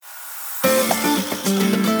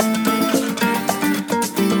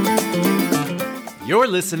You're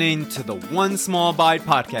listening to the One Small Bite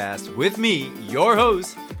podcast with me, your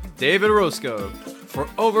host, David Orozco. For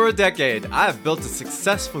over a decade, I've built a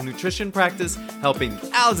successful nutrition practice helping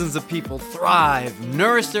thousands of people thrive,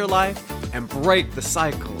 nourish their life, and break the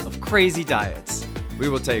cycle of crazy diets. We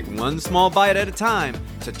will take one small bite at a time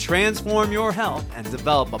to transform your health and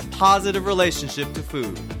develop a positive relationship to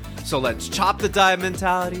food. So let's chop the diet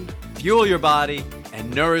mentality, fuel your body,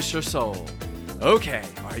 and nourish your soul. Okay,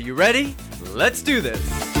 are you ready? Let's do this.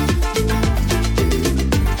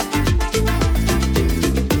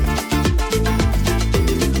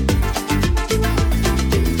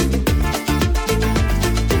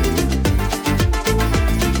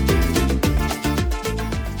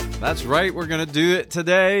 That's right, we're going to do it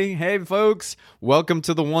today. Hey folks, welcome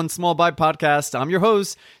to the One Small Bite podcast. I'm your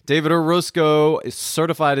host, David Orozco, a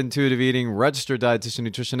certified intuitive eating, registered dietitian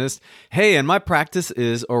nutritionist. Hey, and my practice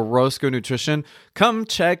is Orozco Nutrition. Come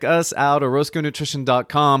check us out,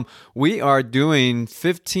 orozconutrition.com. We are doing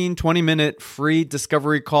 15, 20-minute free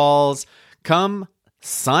discovery calls. Come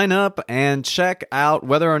sign up and check out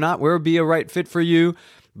whether or not we'll be a right fit for you.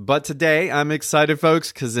 But today, I'm excited,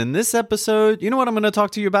 folks, because in this episode, you know what I'm going to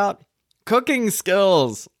talk to you about? Cooking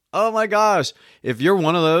skills. Oh my gosh. If you're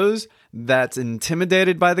one of those that's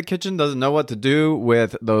intimidated by the kitchen, doesn't know what to do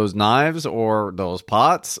with those knives or those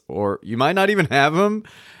pots, or you might not even have them,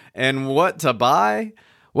 and what to buy,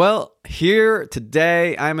 well, here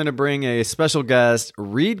today, I'm going to bring a special guest,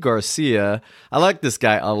 Reed Garcia. I like this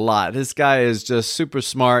guy a lot. This guy is just super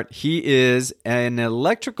smart. He is an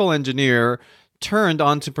electrical engineer turned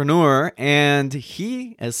entrepreneur, and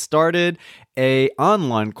he has started a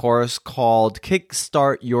online course called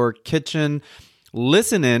Kickstart Your Kitchen.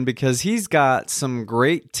 Listen in, because he's got some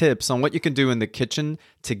great tips on what you can do in the kitchen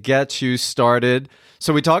to get you started.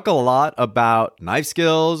 So we talk a lot about knife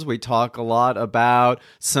skills. We talk a lot about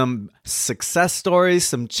some success stories,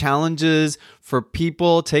 some challenges for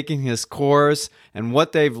people taking his course and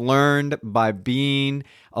what they've learned by being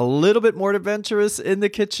a little bit more adventurous in the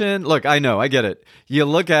kitchen. Look, I know, I get it. You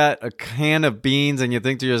look at a can of beans and you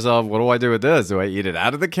think to yourself, what do I do with this? Do I eat it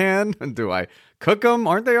out of the can? Do I cook them?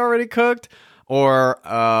 Aren't they already cooked? Or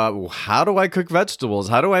how do I cook vegetables?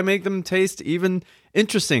 How do I make them taste even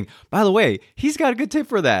interesting? By the way, he's got a good tip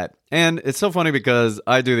for that. And it's so funny because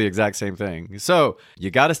I do the exact same thing. So you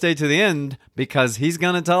got to stay to the end, because he's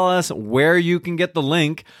going to tell us where you can get the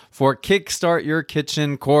link for Kickstart Your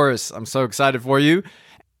Kitchen course. I'm so excited for you.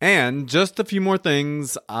 And just a few more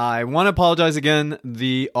things. I want to apologize again.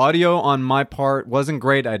 The audio on my part wasn't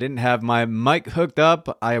great. I didn't have my mic hooked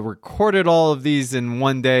up. I recorded all of these in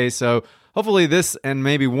one day. So hopefully this and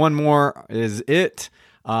maybe one more is it.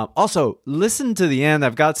 Also, listen to the end.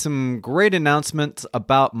 I've got some great announcements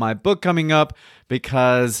about my book coming up,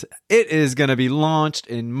 because it is going to be launched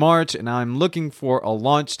in March, and I'm looking for a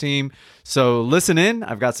launch team. So listen in.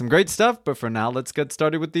 I've got some great stuff. But for now, let's get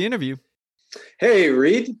started with the interview. Hey,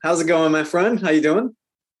 Reed. How's it going, my friend? How you doing?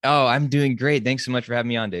 Oh, I'm doing great. Thanks so much for having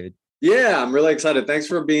me on, David. Yeah, I'm really excited. Thanks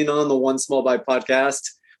for being on the One Small Bite podcast.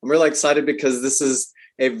 I'm really excited because this is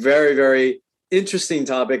a very, very interesting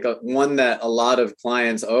topic, one that a lot of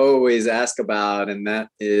clients always ask about, and that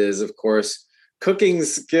is, of course, cooking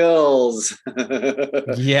skills.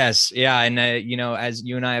 Yes. Yeah. And, as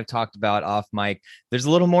you and I have talked about off mic, there's a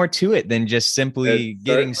little more to it than just simply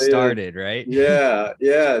getting started, right? Yeah.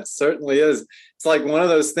 Yeah, it certainly is. It's like one of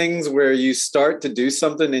those things where you start to do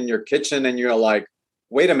something in your kitchen and you're like,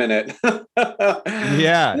 wait a minute.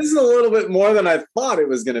 Yeah. This is a little bit more than I thought it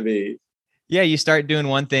was going to be. Yeah, you start doing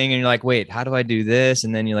one thing and you're like, wait, how do I do this?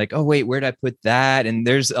 And then you're like, oh, wait, where'd I put that? And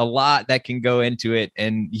there's a lot that can go into it.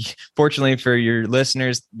 And fortunately for your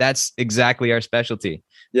listeners, that's exactly our specialty.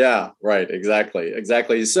 Yeah, right.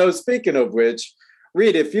 Exactly. So speaking of which,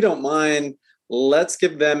 Reed, if you don't mind, let's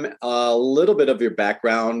give them a little bit of your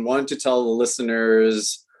background. Why don't you tell the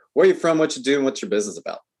listeners where you're from, what you do, and what's your business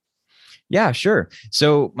about? Yeah, sure.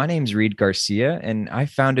 So my name's Reed Garcia, and I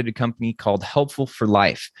founded a company called Helpful for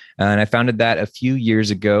Life. And I founded that a few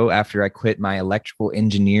years ago after I quit my electrical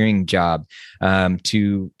engineering job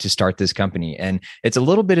to start this company. And it's a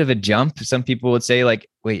little bit of a jump. Some people would say, like,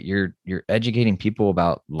 wait, you're educating people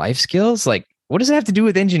about life skills? Like, what does it have to do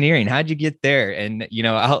with engineering? How'd you get there? And,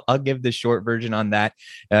 I'll give the short version on that,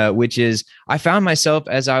 which is I found myself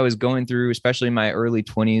as I was going through, especially my early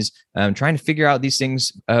 20s, trying to figure out these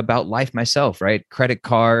things about life myself, right? Credit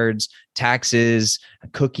cards, taxes,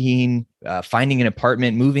 cooking, finding an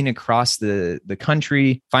apartment, moving across the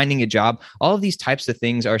country, finding a job. All of these types of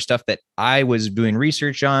things are stuff that I was doing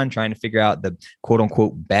research on, trying to figure out the quote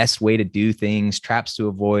unquote best way to do things, traps to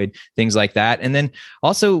avoid, things like that. And then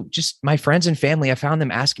also just my friends and family, I found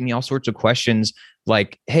them asking me all sorts of questions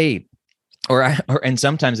like, hey, and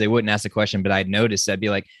sometimes they wouldn't ask the question, but I'd notice, I'd be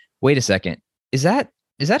like, wait a second, is that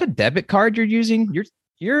a debit card you're using?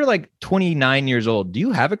 You're like 29 years old. Do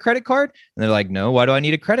you have a credit card? And they're like, no, why do I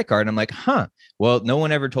need a credit card? And I'm like, well, no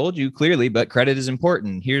one ever told you clearly, but credit is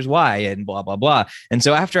important. Here's why, and blah, blah, blah. And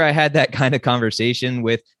so after I had that kind of conversation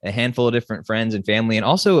with a handful of different friends and family, and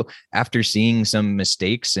also after seeing some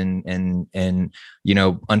mistakes and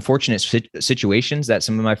unfortunate situations that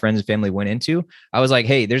some of my friends and family went into, I was like,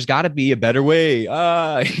 hey, there's got to be a better way.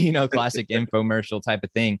 Classic infomercial type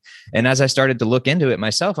of thing. And as I started to look into it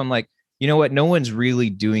myself, I'm like, you know what? No one's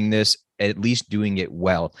really doing this, at least doing it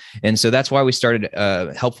well. And so that's why we started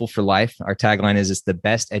Helpful for Life. Our tagline is, it's the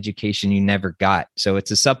best education you never got. So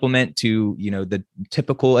it's a supplement to, the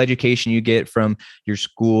typical education you get from your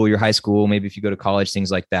school, your high school, maybe if you go to college,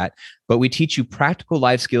 things like that. But we teach you practical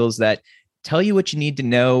life skills that tell you what you need to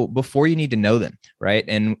know before you need to know them, right?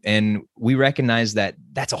 And we recognize that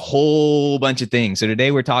that's a whole bunch of things. So today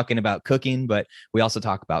we're talking about cooking, but we also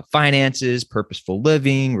talk about finances, purposeful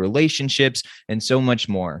living, relationships, and so much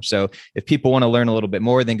more. So if people want to learn a little bit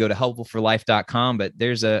more, then go to helpfulforlife.com. But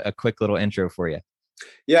there's a quick little intro for you.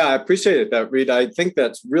 Yeah, I appreciate that, Reed. I think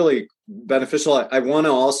that's really beneficial. I want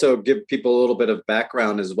to also give people a little bit of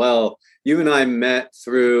background as well. You and I met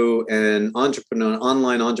through an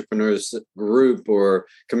online entrepreneurs group or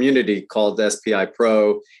community called SPI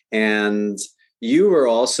Pro. And you were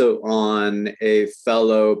also on a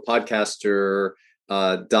fellow podcaster,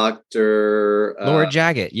 Dr. Laura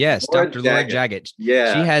Jaggett. Yes, Dr. Laura Jaggett.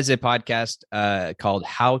 Yeah. She has a podcast called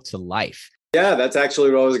How to Life. Yeah, that's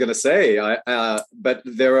actually what I was going to say. But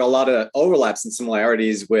there are a lot of overlaps and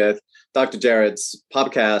similarities with Dr. Jarrett's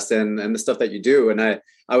podcast and the stuff that you do. And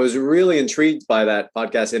I was really intrigued by that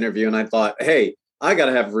podcast interview. And I thought, hey, I got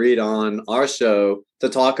to have Reed on our show to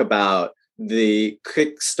talk about the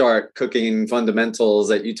kickstart cooking fundamentals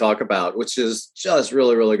that you talk about, which is just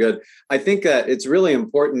really, really good. I think that it's really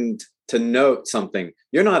important to note something.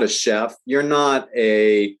 You're not a chef. You're not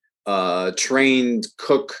a trained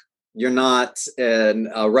cook. You're not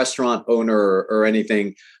a restaurant owner or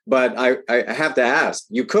anything, but I have to ask,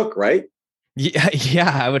 you cook, right?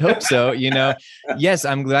 Yeah, I would hope so. Yes,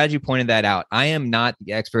 I'm glad you pointed that out. I am not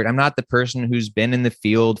the expert. I'm not the person who's been in the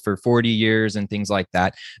field for 40 years and things like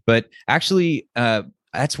that. But actually,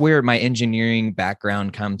 that's where my engineering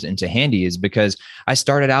background comes into handy, is because I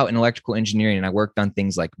started out in electrical engineering and I worked on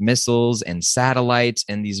things like missiles and satellites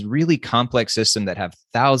and these really complex systems that have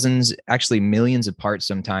thousands, actually millions of parts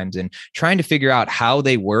sometimes, and trying to figure out how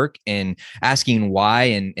they work and asking why.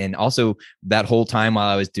 And also that whole time while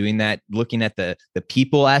I was doing that, looking at the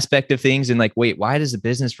people aspect of things and like, wait, why does the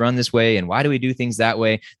business run this way? And why do we do things that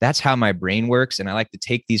way? That's how my brain works. And I like to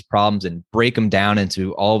take these problems and break them down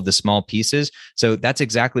into all of the small pieces. So that's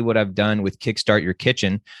exactly what I've done with Kickstart Your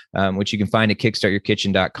Kitchen, which you can find at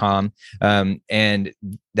kickstartyourkitchen.com. And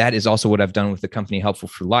that is also what I've done with the company Helpful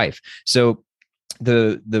for Life. So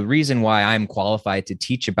the reason why I'm qualified to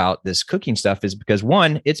teach about this cooking stuff is because,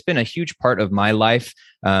 one, it's been a huge part of my life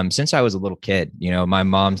since I was a little kid. My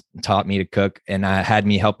mom taught me to cook and had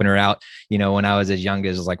me helping her out, when I was as young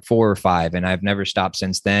as like 4 or 5, and I've never stopped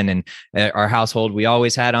since then. And our household, we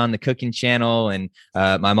always had on the cooking channel. And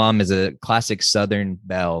my mom is a classic Southern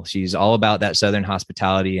belle. She's all about that Southern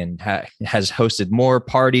hospitality and has hosted more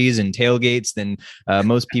parties and tailgates than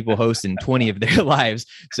most people host in 20 of their lives.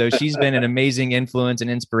 So she's been an amazing influence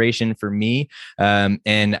and inspiration for me.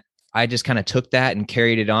 And I just kind of took that and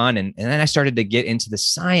carried it on. And then I started to get into the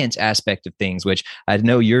science aspect of things, which I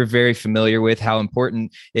know you're very familiar with, how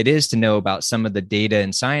important it is to know about some of the data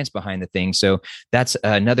and science behind the thing. So that's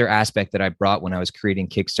another aspect that I brought when I was creating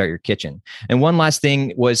Kickstart Your Kitchen. And one last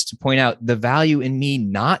thing was to point out the value in me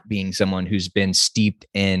not being someone who's been steeped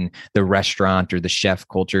in the restaurant or the chef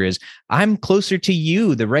culture is I'm closer to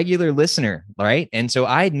you, the regular listener, right? And so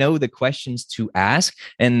I know the questions to ask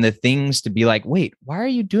and the things to be like, wait, why are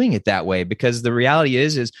you doing it that way? Because the reality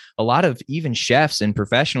is a lot of even chefs and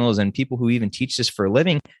professionals and people who even teach this for a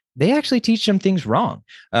living, they actually teach some things wrong.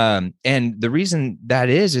 And the reason that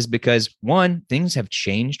is because, one, things have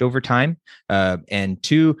changed over time. And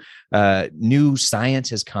two, new science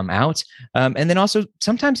has come out. And then also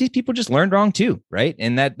sometimes these people just learned wrong too, right?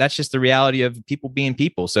 And that's just the reality of people being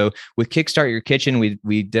people. So with Kickstart Your Kitchen,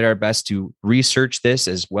 we did our best to research this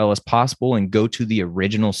as well as possible and go to the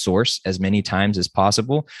original source as many times as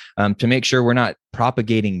possible to make sure we're not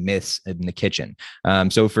propagating myths in the kitchen.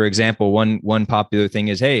 So for example, one popular thing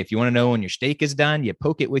is, hey, if you want to know when your steak is done, you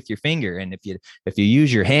poke it with your finger. And if you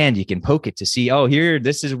use your hand, you can poke it to see, oh, here,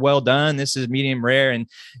 this is well done, this is medium rare. And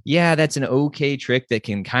yeah, that's an okay trick that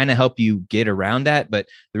can kind of help you get around that. But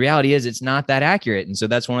the reality is it's not that accurate. And so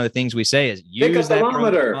that's one of the things we say is use that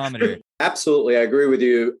thermometer. Absolutely. I agree with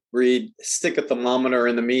you, Reed. Stick a thermometer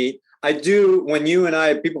in the meat. I do, when you and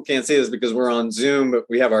I, people can't see this because we're on Zoom, but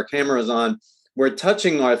we have our cameras on, we're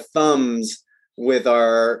touching our thumbs with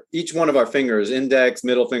each one of our fingers, index,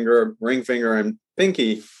 middle finger, ring finger, and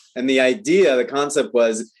pinky. And the concept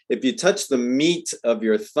was if you touch the meat of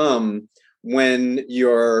your thumb, when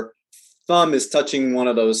your thumb is touching one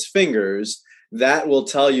of those fingers, that will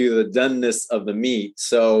tell you the doneness of the meat.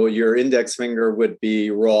 So your index finger would be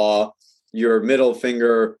raw, your middle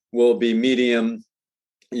finger will be medium,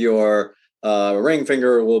 your ring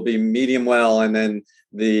finger will be medium well, and then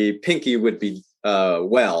the pinky would be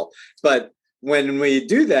well. But when we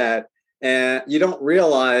do that, you don't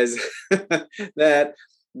realize that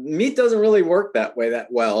meat doesn't really work that way that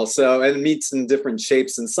well. So, and meat's in different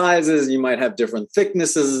shapes and sizes. You might have different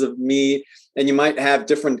thicknesses of meat, and you might have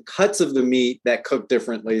different cuts of the meat that cook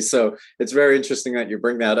differently. So it's very interesting that you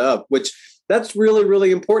bring that up, which that's really,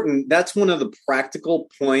 really important. That's one of the practical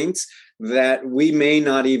points that we may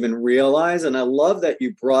not even realize. And I love that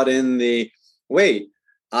you brought in wait,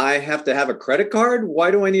 I have to have a credit card?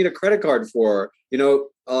 Why do I need a credit card for?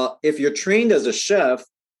 If you're trained as a chef,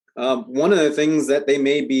 one of the things that they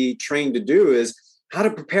may be trained to do is how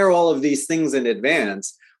to prepare all of these things in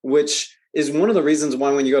advance, which is one of the reasons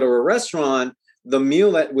why when you go to a restaurant, the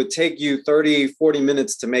meal that would take you 30, 40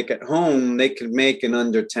 minutes to make at home, they could make in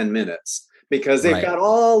under 10 minutes because they've got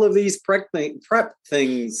all of these prep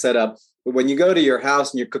things set up. But when you go to your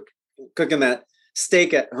house and you're cooking that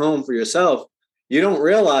steak at home for yourself, you don't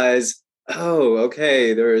realize, oh,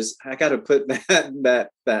 okay, I got to put that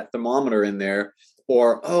thermometer in there,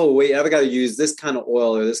 or oh wait, I've got to use this kind of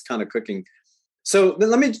oil or this kind of cooking. So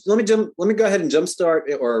let me go ahead and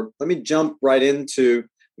jump right into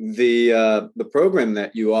the program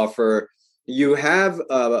that you offer. You have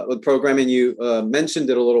a program, and you mentioned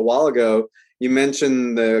it a little while ago. You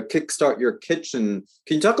mentioned the Kickstart Your Kitchen.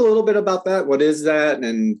 Can you talk a little bit about that? What is that,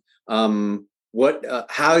 and how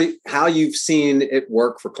you've seen it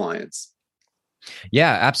work for clients?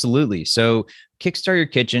 Yeah, absolutely. So Kickstart Your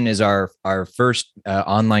Kitchen is our first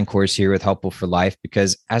online course here with Helpful for Life,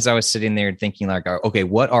 because as I was sitting there thinking like, okay,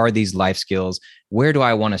 what are these life skills? Where do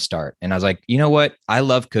I want to start? And I was like, you know what? I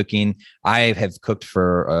love cooking. I have cooked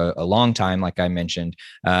for a long time, like I mentioned.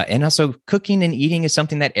 And also cooking and eating is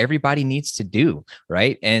something that everybody needs to do,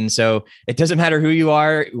 right? And so it doesn't matter who you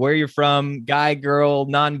are, where you're from, guy, girl,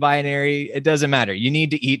 non-binary, it doesn't matter. You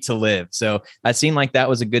need to eat to live. So that seemed like that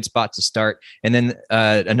was a good spot to start. And then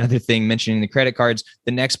another thing, mentioning the credit cards,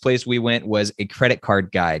 the next place we went was a credit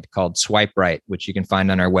card guide called Swipe Right, which you can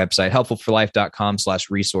find on our website,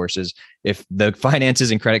 helpfulforlife.com/resources, if the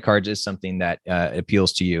finances and credit cards is something that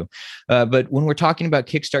appeals to you. But when we're talking about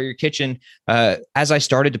Kickstart Your Kitchen, as I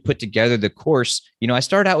started to put together the course, I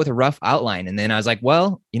started out with a rough outline, and then I was like,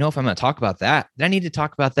 well, if I'm going to talk about that, then I need to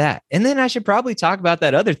talk about that. And then I should probably talk about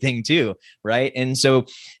that other thing too, right? And so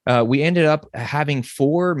we ended up having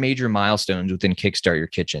 4 major milestones within Kickstart Your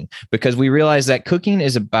Kitchen, because we realized that cooking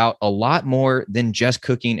is about a lot more than just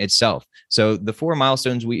cooking itself. So the 4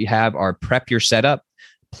 milestones we have are prep your setup,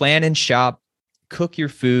 plan and shop, cook your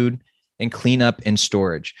food, and clean up and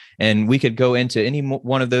storage. And we could go into any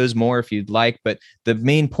one of those more if you'd like, but the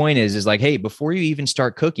main point is like, hey, before you even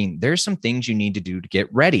start cooking, there's some things you need to do to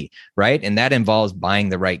get ready, right? And that involves buying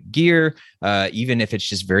the right gear, even if it's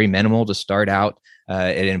just very minimal to start out.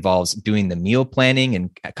 It involves doing the meal planning and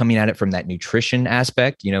coming at it from that nutrition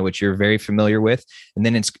aspect, which you're very familiar with. And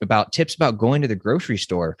then it's about tips about going to the grocery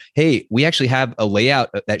store. Hey, we actually have a layout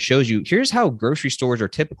that shows you, here's how grocery stores are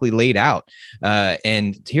typically laid out.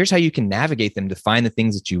 And here's how you can navigate them to find the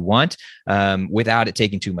things that you want without it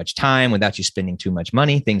taking too much time, without you spending too much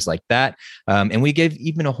money, things like that. And we give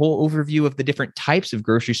even a whole overview of the different types of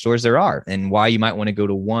grocery stores there are and why you might want to go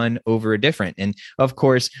to one over a different. And of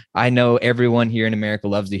course, I know everyone here in America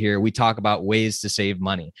loves to hear we talk about ways to save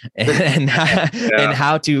money and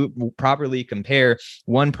how to properly compare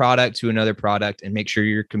one product to another product and make sure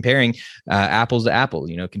you're comparing apples to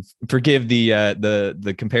apples. Can forgive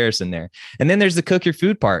the comparison there. And then there's the cook your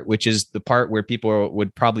food part, which is the part where people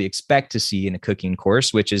would probably expect to see in a cooking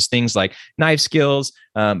course, which is things like knife skills.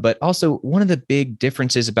 But also one of the big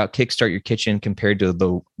differences about Kickstart Your Kitchen compared to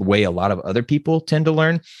the way a lot of other people tend to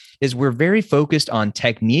learn is we're very focused on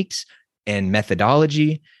techniques and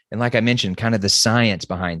methodology and like I mentioned, kind of the science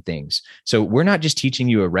behind things. So we're not just teaching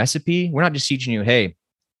you a recipe. We're not just teaching you, hey,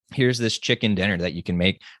 here's this chicken dinner that you can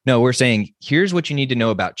make. No, we're saying, here's what you need to know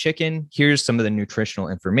about chicken. Here's some of the nutritional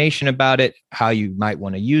information about it, how you might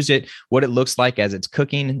want to use it, what it looks like as it's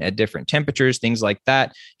cooking at different temperatures, things like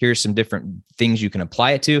that. Here's some different things you can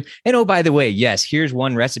apply it to. And oh, by the way, yes, here's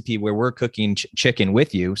one recipe where we're cooking chicken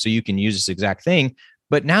with you, so you can use this exact thing.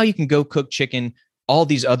 But now you can go cook chicken all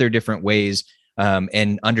these other different ways,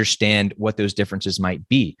 and understand what those differences might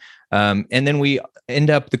be. And then we end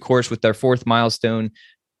up the course with our fourth milestone,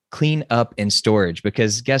 clean up and storage,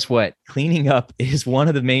 because guess what? Cleaning up is one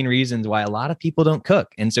of the main reasons why a lot of people don't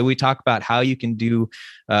cook. And so we talk about how you can do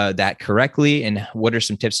that correctly and what are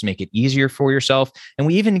some tips to make it easier for yourself. And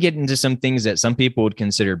we even get into some things that some people would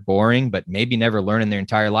consider boring, but maybe never learn in their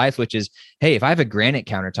entire life, which is, hey, if I have a granite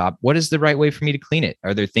countertop, what is the right way for me to clean it?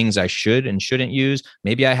 Are there things I should and shouldn't use?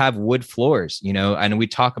 Maybe I have wood floors, and we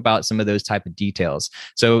talk about some of those type of details.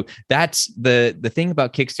 So that's the thing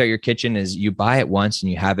about Kickstart Your Kitchen is you buy it once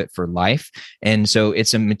and you have it for life. And so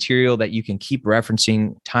it's a material that you can keep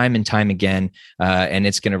referencing time and time again. And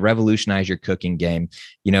it's going to revolutionize your cooking game,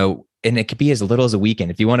 and it could be as little as a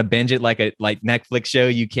weekend. If you want to binge it like Netflix show,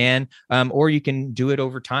 you can, or you can do it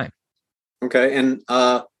over time. Okay. And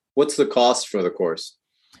what's the cost for the course?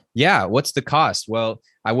 Yeah. What's the cost? Well,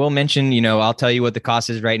 I will mention, I'll tell you what the cost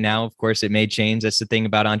is right now. Of course, it may change. That's the thing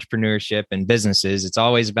about entrepreneurship and businesses. It's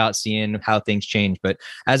always about seeing how things change. But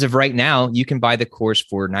as of right now, you can buy the course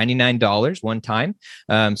for $99 one time.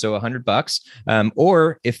 So $100.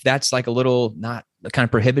 Or if that's like a little not kind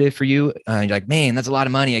of prohibitive for you, you're like, man, that's a lot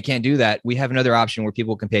of money, I can't do that. We have another option where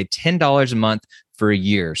people can pay $10 a month for a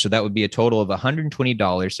year. So that would be a total of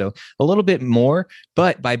 $120. So a little bit more,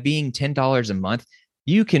 but by being $10 a month,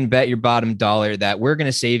 you can bet your bottom dollar that we're going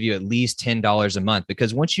to save you at least $10 a month,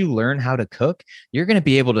 because once you learn how to cook, you're going to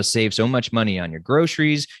be able to save so much money on your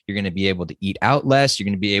groceries. You're going to be able to eat out less. You're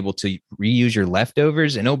going to be able to reuse your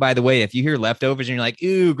leftovers. And oh, by the way, if you hear leftovers and you're like,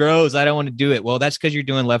 ooh, gross, I don't want to do it. Well, that's because you're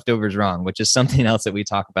doing leftovers wrong, which is something else that we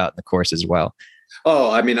talk about in the course as well. Oh,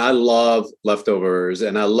 I mean, I love leftovers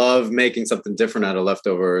and I love making something different out of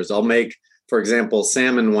leftovers. I'll make, for example,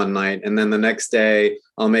 salmon one night, and then the next day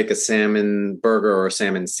I'll make a salmon burger or a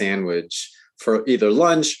salmon sandwich for either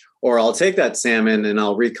lunch, or I'll take that salmon and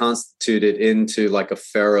I'll reconstitute it into like a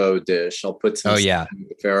farro dish. I'll put some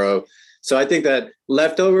farro. So I think that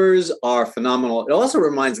leftovers are phenomenal. It also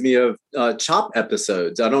reminds me of Chop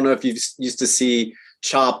episodes. I don't know if you used to see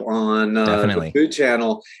Chop on the Food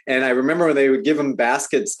Channel. And I remember when they would give them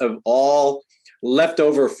baskets of all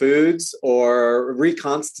leftover foods or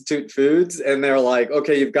reconstitute foods. And they're like,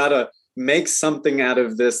 okay, you've got to make something out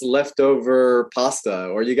of this leftover pasta,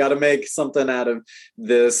 or you got to make something out of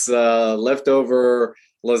this leftover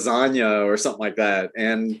lasagna or something like that.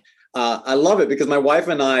 And I love it because my wife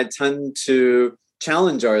and I tend to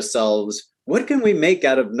challenge ourselves. What can we make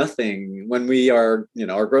out of nothing when we are,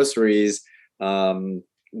 our groceries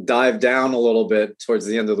dive down a little bit towards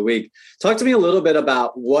the end of the week? Talk to me a little bit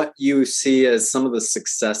about what you see as some of the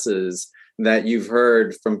successes that you've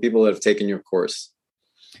heard from people that have taken your course.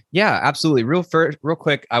 Yeah, absolutely. Real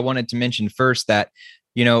quick, I wanted to mention first that,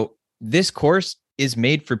 this course is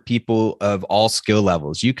made for people of all skill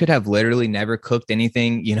levels. You could have literally never cooked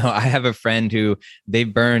anything. I have a friend who they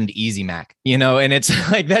burned Easy Mac, and it's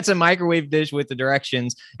like, that's a microwave dish with the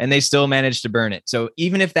directions and they still managed to burn it. So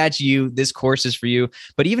even if that's you, this course is for you.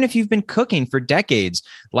 But even if you've been cooking for decades,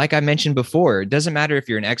 like I mentioned before, it doesn't matter if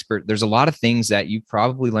you're an expert. There's a lot of things that you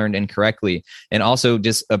probably learned incorrectly. And also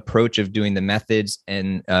just approach of doing the methods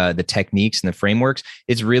and the techniques and the frameworks,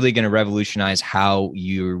 it's really going to revolutionize how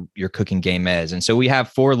your cooking game is. And so we have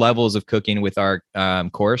 4 levels of cooking with our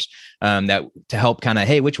course that to help kind of,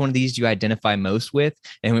 hey, which one of these do you identify most with?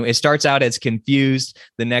 And it starts out as confused.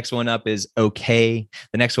 The next one up is okay.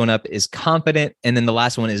 The next one up is confident. And then the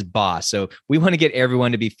last one is boss. So we want to get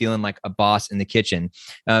everyone to be feeling like a boss in the kitchen.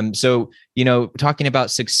 So, talking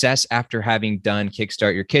about success after having done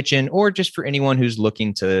Kickstart Your Kitchen, or just for anyone who's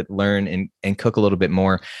looking to learn and cook a little bit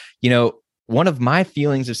more, one of my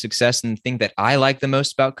feelings of success and the thing that I like the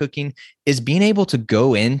most about cooking is being able to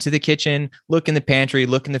go into the kitchen, look in the pantry,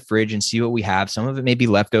 look in the fridge and see what we have. Some of it may be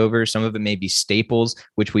leftovers. Some of it may be staples,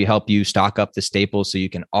 which we help you stock up the staples so you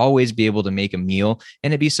can always be able to make a meal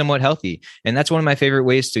and it be somewhat healthy. And that's one of my favorite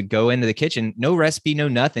ways to go into the kitchen. No recipe, no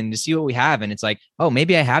nothing, to see what we have. And it's like, oh,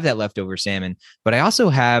 maybe I have that leftover salmon, but I also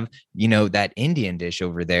have, that Indian dish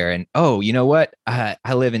over there. And oh, you know what? I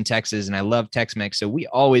live in Texas and I love Tex-Mex. So we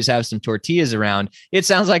always have some tortillas around. It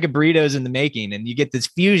sounds like a burrito's in the making, and you get this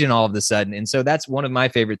fusion all of a sudden. And so that's one of my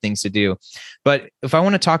favorite things to do. But if I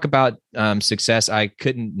want to talk about success, I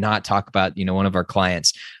couldn't not talk about, one of our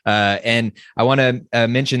clients. And I want to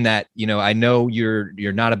mention that, I know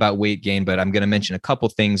you're not about weight gain, but I'm going to mention a couple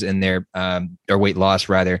things in there, or weight loss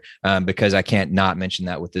rather, because I can't not mention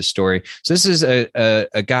that with this story. So this is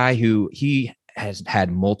a guy who he has had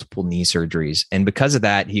multiple knee surgeries. And because of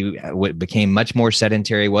that, he became much more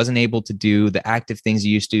sedentary, wasn't able to do the active things he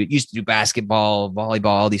used to do basketball, volleyball,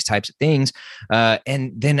 all these types of things.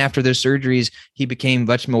 And then after those surgeries, he became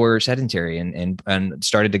much more sedentary and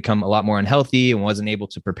started to become a lot more unhealthy and wasn't able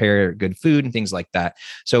to prepare good food and things like that.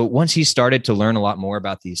 So once he started to learn a lot more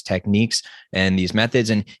about these techniques and these methods,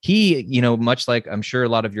 and he, much like I'm sure a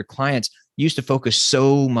lot of your clients, used to focus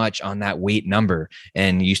so much on that weight number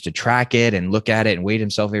and used to track it and look at it and weigh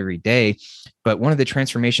himself every day. But one of the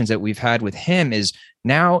transformations that we've had with him is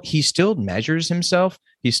now he still measures himself.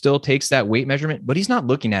 He still takes that weight measurement, but he's not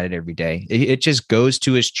looking at it every day. It just goes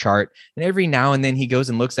to his chart. And every now and then he goes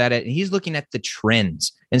and looks at it and he's looking at the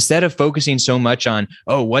trends instead of focusing so much on,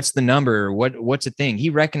 oh, what's the number? What's the thing?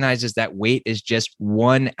 He recognizes that weight is just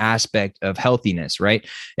one aspect of healthiness, right?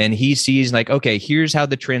 And he sees like, okay, here's how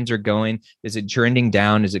the trends are going. Is it trending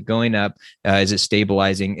down? Is it going up? Is it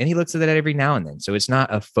stabilizing? And he looks at that every now and then. So it's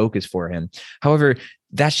not a focus for him. However,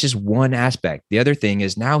 that's just one aspect. The other thing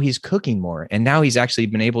is now he's cooking more and now he's actually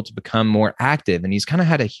been able to become more active, and he's kind of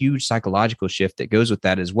had a huge psychological shift that goes with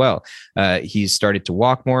that as well. He's started to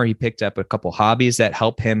walk more. He picked up a couple hobbies that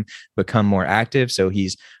help him become more active. So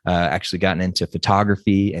he's actually gotten into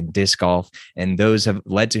photography and disc golf, and those have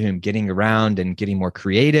led to him getting around and getting more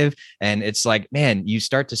creative. And it's like, man, you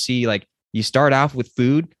start to see like you start off with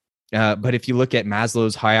food. But if you look at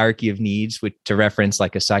Maslow's hierarchy of needs, which to reference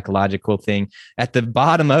like a psychological thing, at the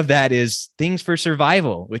bottom of that is things for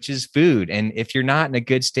survival, which is food. And if you're not in a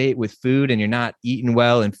good state with food and you're not eating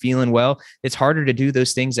well and feeling well, it's harder to do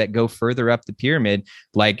those things that go further up the pyramid,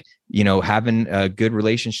 like, having good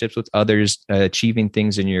relationships with others, achieving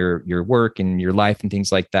things in your work and your life and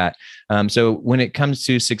things like that. So when it comes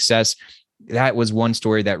to success, that was one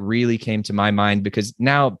story that really came to my mind, because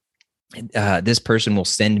now this person will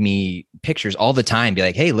send me pictures all the time, be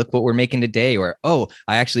like, hey, look what we're making today. Or, oh,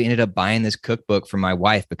 I actually ended up buying this cookbook for my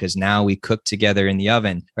wife because now we cook together in the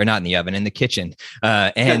oven, or not in the oven, in the kitchen.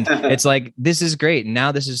 And it's like, this is great. And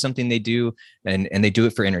now this is something they do, and they do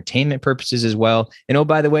it for entertainment purposes as well. And oh,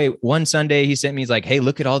 by the way, one Sunday he sent me, he's like, hey,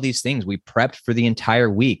 look at all these things we prepped for the entire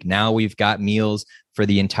week. Now we've got meals for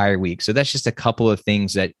the entire week. So that's just a couple of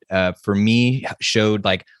things that for me showed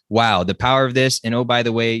like, wow, the power of this. And oh, by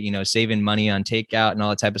the way, saving money on takeout and all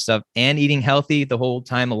that type of stuff and eating healthy the whole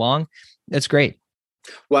time along. That's great.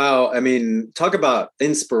 Wow. I mean, talk about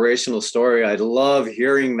inspirational story. I love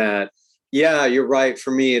hearing that. Yeah, you're right.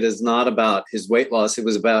 For me, it is not about his weight loss. It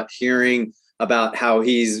was about hearing about how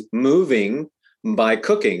he's moving by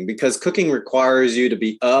cooking, because cooking requires you to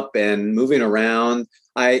be up and moving around.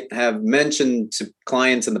 I have mentioned to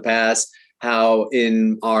clients in the past how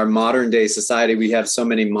in our modern day society, we have so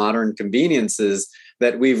many modern conveniences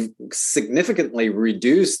that we've significantly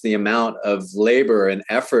reduced the amount of labor and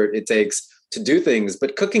effort it takes to do things.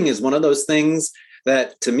 But cooking is one of those things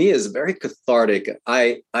that to me is very cathartic.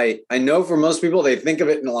 I know for most people, they think of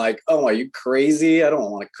it and like, oh, are you crazy? I don't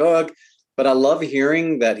want to cook. But I love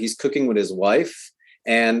hearing that he's cooking with his wife.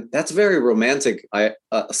 And that's very romantic. A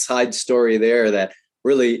side story there that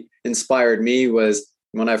really inspired me was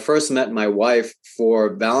when I first met my wife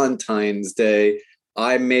for Valentine's Day,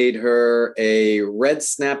 I made her a red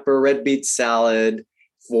snapper, red beet salad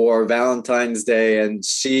for Valentine's Day. And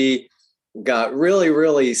she got really,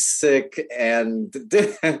 really sick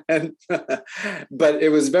but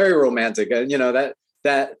it was very romantic. And,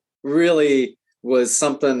 that really was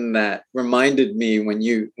something that reminded me when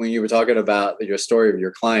you were talking about your story of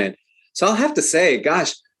your client. So I'll have to say,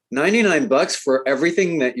 gosh, $99 for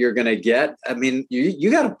everything that you're going to get. I mean,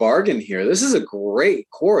 you got a bargain here. This is a great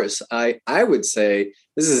course. I would say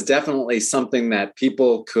this is definitely something that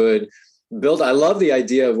people could build. I love the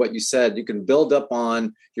idea of what you said. You can build up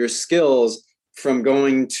on your skills from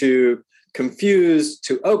going to confused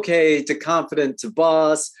to okay to confident to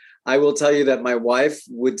boss. I will tell you that my wife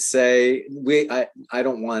would say, I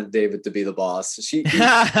don't want David to be the boss. She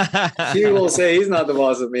will say he's not the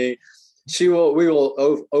boss of me. We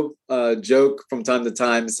will joke from time to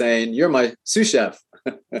time saying, you're my sous chef.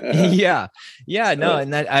 Yeah. Yeah. No.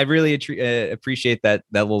 And that I really appreciate that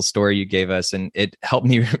little story you gave us. And it helped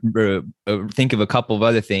me think of a couple of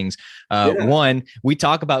other things. Yeah. One, we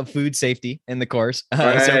talk about food safety in the course. So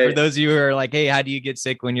for Right. those of you who are like, hey, how do you get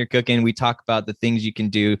sick when you're cooking? We talk about the things you can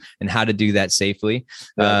do and how to do that safely.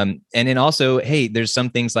 Yeah. And then also, hey, there's some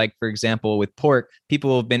things like, for example, with pork,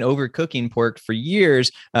 people have been overcooking pork for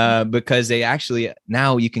years because they actually,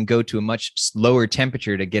 now you can go to a much lower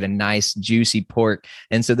temperature to get a nice juicy pork.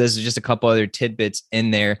 And so there's just a couple other tidbits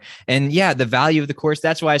in there. And yeah, the value of the course,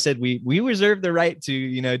 that's why I said we reserve the right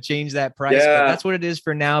to, change that price, but that's what it is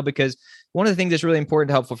for now, because one of the things that's really important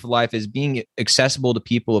to Helpful for Life is being accessible to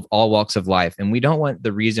people of all walks of life. And we don't want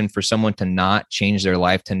the reason for someone to not change their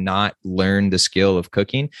life, to not learn the skill of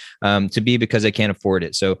cooking, to be because they can't afford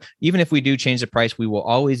it. So even if we do change the price, we will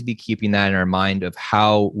always be keeping that in our mind of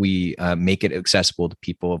how we make it accessible to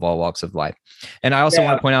people of all walks of life. And I also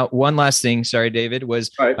want to point out one last thing. Sorry, David, was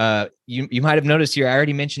you might have noticed here, I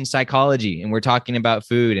already mentioned psychology, and we're talking about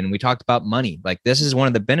food, and we talked about money. Like, this is one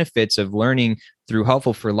of the benefits of learning through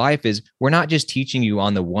Helpful for Life is we're not just teaching you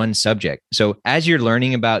on the one subject. So as you're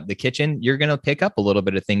learning about the kitchen, you're going to pick up a little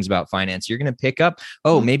bit of things about finance. You're going to pick up,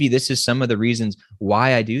 maybe this is some of the reasons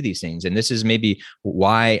why I do these things. And this is maybe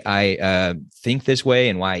why I think this way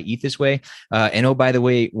and why I eat this way. And oh, by the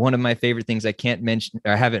way, one of my favorite things I can't mention,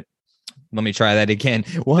 or I haven't, let me try that again.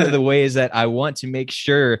 One of the ways that I want to make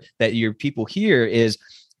sure that your people hear is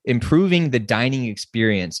improving the dining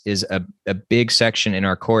experience is a big section in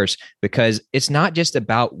our course, because it's not just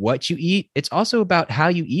about what you eat. It's also about how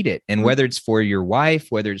you eat it. And whether it's for your wife,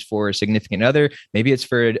 whether it's for a significant other, maybe it's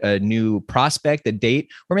for a new prospect, a date,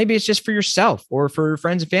 or maybe it's just for yourself or for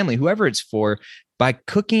friends and family, whoever it's for. By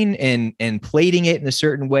cooking and plating it in a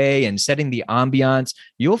certain way and setting the ambiance,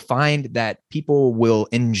 you'll find that people will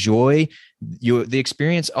enjoy the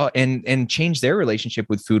experience and change their relationship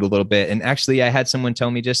with food a little bit. And actually, I had someone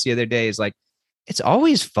tell me just the other day, is like, it's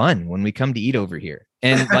always fun when we come to eat over here.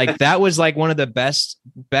 And like, that was like one of the best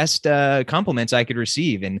compliments I could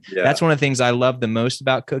receive. And that's one of the things I love the most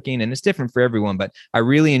about cooking. And it's different for everyone, but I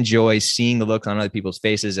really enjoy seeing the look on other people's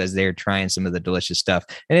faces as they're trying some of the delicious stuff.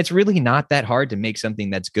 And it's really not that hard to make something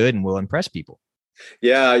that's good and will impress people.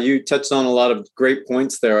 Yeah, you touched on a lot of great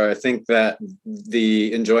points there. I think that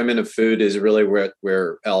the enjoyment of food is really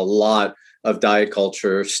where a lot of diet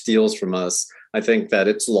culture steals from us. I think that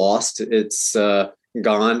it's lost. It's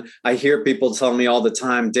gone. I hear people tell me all the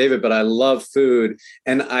time, David, but I love food.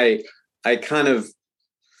 And I kind of,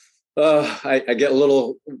 I get a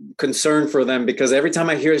little concerned for them, because every time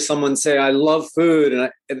I hear someone say, I love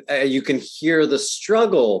food, and you can hear the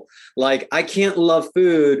struggle. Like, I can't love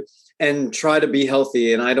food and try to be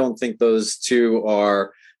healthy. And I don't think those two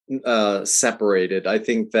are separated. I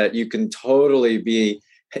think that you can totally be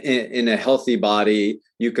in a healthy body.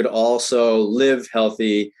 You could also live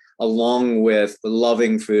healthy along with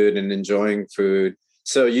loving food and enjoying food.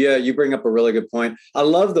 So yeah, you bring up a really good point. I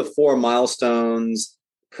love the 4 milestones: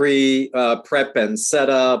 prep and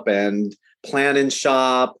setup, and plan and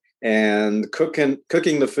shop, and cooking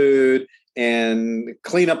the food, and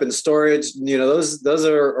clean up and storage. Those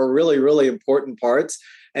are really, really important parts.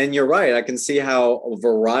 And you're right. I can see how a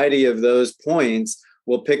variety of those points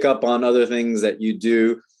will pick up on other things that you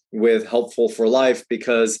do with Helpful for Life,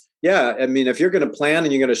 because if you're going to plan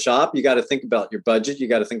and you're going to shop, you got to think about your budget. You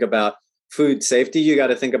got to think about food safety. You got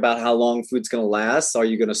to think about how long food's going to last. Are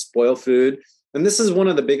you going to spoil food? And this is one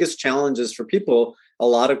of the biggest challenges for people. A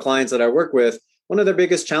lot of clients that I work with, one of their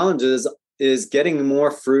biggest challenges is getting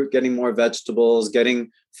more fruit, getting more vegetables, getting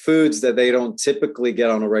foods that they don't typically get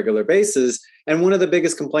on a regular basis. And one of the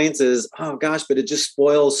biggest complaints is, oh gosh, but it just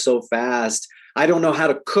spoils so fast. I don't know how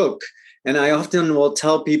to cook. And I often will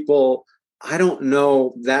tell people, I don't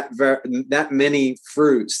know that many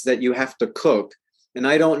fruits that you have to cook. And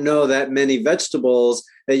I don't know that many vegetables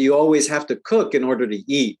that you always have to cook in order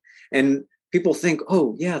to eat. And people think,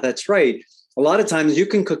 oh yeah, that's right. A lot of times you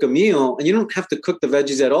can cook a meal and you don't have to cook the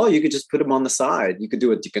veggies at all. You could just put them on the side. You could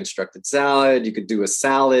do a deconstructed salad. You could do a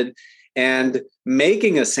salad. And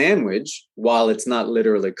making a sandwich, while it's not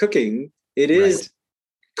literally cooking, it is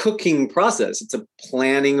cooking process. It's a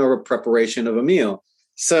planning or a preparation of a meal.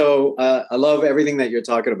 So I love everything that you're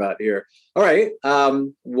talking about here. All right.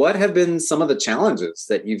 What have been some of the challenges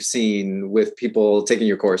that you've seen with people taking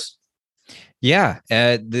your course? Yeah,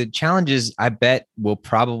 the challenges, I bet, will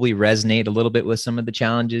probably resonate a little bit with some of the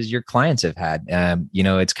challenges your clients have had.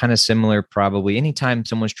 It's kind of similar, probably anytime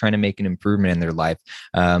someone's trying to make an improvement in their life.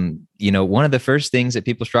 One of the first things that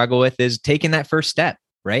people struggle with is taking that first step.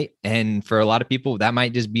 right? And for a lot of people, that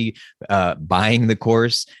might just be buying the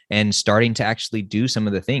course and starting to actually do some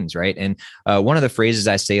of the things, right? And one of the phrases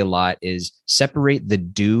I say a lot is separate the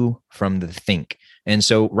do from the think. And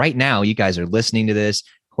so right now, you guys are listening to this.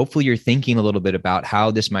 Hopefully, you're thinking a little bit about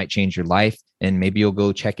how this might change your life. And maybe you'll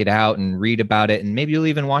go check it out and read about it. And maybe you'll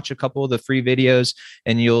even watch a couple of the free videos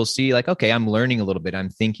and you'll see, like, okay, I'm learning a little bit.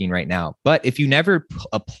 I'm thinking right now. But if you never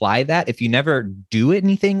apply that, if you never do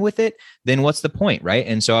anything with it, then what's the point, right?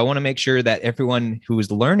 And so I want to make sure that everyone who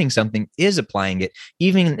is learning something is applying it,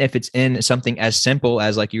 even if it's in something as simple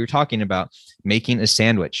as, like you were talking about, making a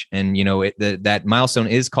sandwich. And, that milestone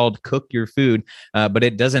is called cook your food, but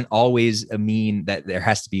it doesn't always mean that there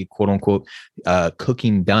has to be quote unquote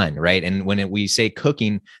cooking done, right? And when we say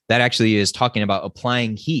cooking, that actually is talking about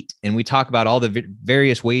applying heat. And we talk about all the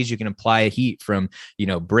various ways you can apply heat, from,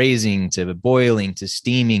 braising to boiling to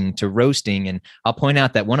steaming to roasting. And I'll point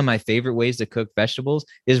out that one of my favorite ways to cook vegetables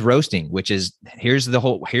is roasting, which is, here's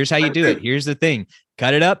how you do it. Here's the thing: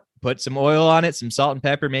 cut it up, put some oil on it, some salt and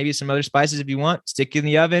pepper, maybe some other spices if you want, stick it in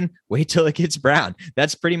the oven, wait till it gets brown.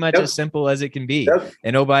 That's pretty much as simple as it can be.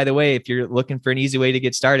 And oh, by the way, if you're looking for an easy way to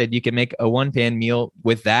get started, you can make a one-pan meal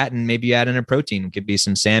with that and maybe add in a protein. It could be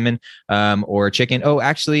some salmon or chicken. Oh,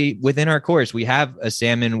 actually, within our course, we have a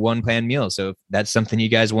salmon one-pan meal. So if that's something you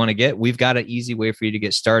guys want to get, we've got an easy way for you to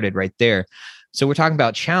get started right there. So we're talking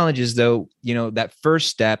about challenges, though. That first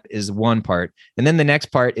step is one part. And then the next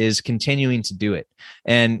part is continuing to do it.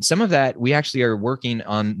 And some of that, we actually are working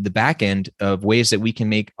on the back end of ways that we can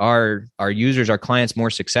make our users, our clients, more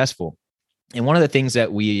successful. And one of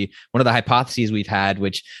the hypotheses we've had,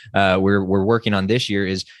 which we're working on this year,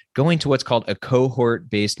 is going to what's called a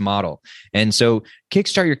cohort-based model. And so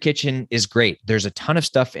Kickstart Your Kitchen is great. There's a ton of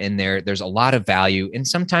stuff in there. There's a lot of value. And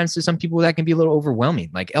sometimes to some people that can be a little overwhelming.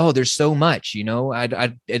 Like, oh, there's so much,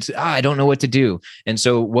 I don't know what to do. And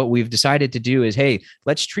so what we've decided to do is, hey,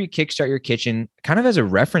 let's treat Kickstart Your Kitchen kind of as a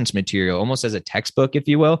reference material, almost as a textbook, if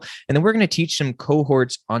you will. And then we're going to teach some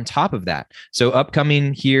cohorts on top of that. So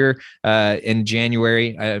upcoming here in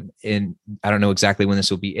January, and I don't know exactly when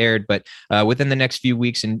this will be aired, but within the next few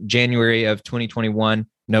weeks in January of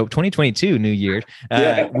 2022, New Year.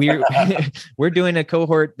 We're doing a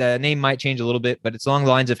cohort. The name might change a little bit, but it's along the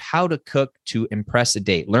lines of how to cook to impress a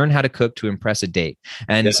date. Learn how to cook to impress a date.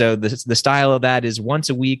 And so the style of that is once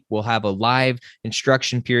a week, we'll have a live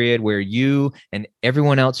instruction period where you and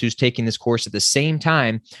everyone else who's taking this course at the same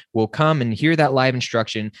time will come and hear that live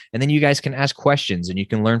instruction. And then you guys can ask questions and you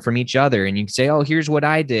can learn from each other. And you can say, oh, here's what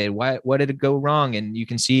I did. What did it go wrong? And you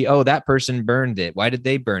can see, oh, that person burned it. Why did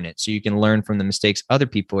they burn it? So you can learn from the mistakes other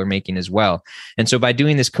people are making as well. And so by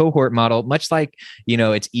doing this cohort model, much like,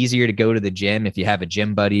 it's easier to go to the gym if you have a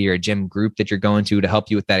gym buddy or a gym group that you're going to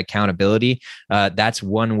help you with that accountability. That's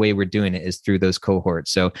one way we're doing it, is through those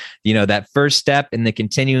cohorts. So, that first step and the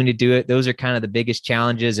continuing to do it, those are kind of the biggest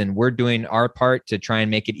challenges. And we're doing our part to try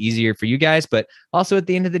and make it easier for you guys. But also at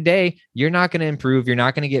the end of the day, you're not going to improve. You're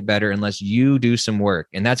not going to get better unless you do some work.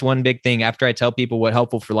 And that's one big thing. After I tell people what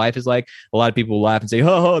Helpful for Life is like, a lot of people will laugh and say,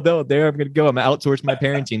 oh, no, there I'm going to go. I'm going to outsource my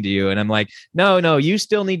parenting to you. And I'm like, no, you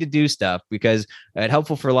still need to do stuff, because at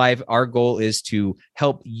Helpful for Life, our goal is to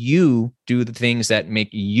help you do the things that make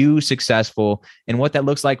you successful. And what that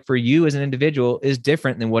looks like for you as an individual is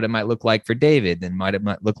different than what it might look like for David, than what it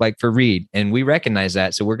might look like for Reed. And we recognize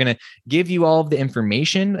that. So we're going to give you all of the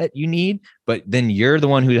information that you need, but then you're the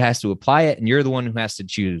one who has to apply it, and you're the one who has to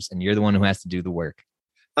choose, and you're the one who has to do the work.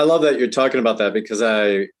 I love that you're talking about that, because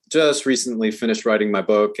I just recently finished writing my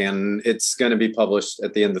book, and it's going to be published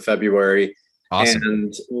at the end of February. Awesome.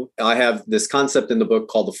 And I have this concept in the book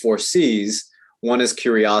called the 4 C's. One is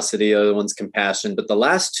curiosity, the other one's compassion, but the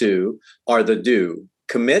last two are the do: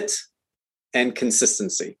 commit and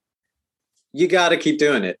consistency. You got to keep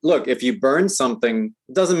doing it. Look, if you burn something,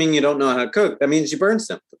 it doesn't mean you don't know how to cook. That means you burned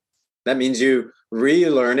something. That means you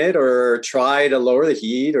relearn it or try to lower the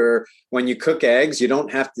heat. Or when you cook eggs, you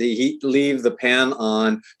don't have to leave the pan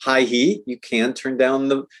on high heat. You can turn down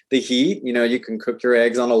the heat. You can cook your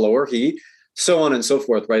eggs on a lower heat, so on and so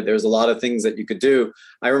forth, right? There's a lot of things that you could do.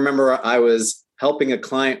 I remember I was helping a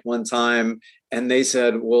client one time, and they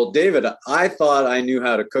said, well, David, I thought I knew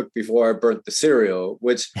how to cook before I burnt the cereal,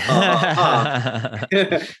 which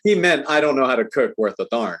he meant I don't know how to cook worth a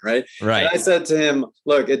darn, right? Right. And I said to him,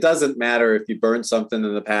 look, it doesn't matter if you burned something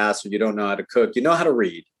in the past or you don't know how to cook. You know how to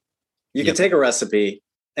read. You can take a recipe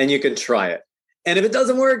and you can try it. And if it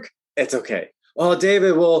doesn't work, it's okay. Oh,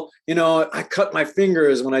 David, well, I cut my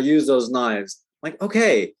fingers when I use those knives. Like,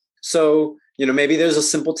 okay, so, maybe there's a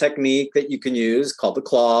simple technique that you can use called the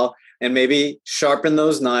claw. and maybe sharpen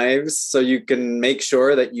those knives so you can make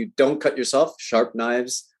sure that you don't cut yourself. Sharp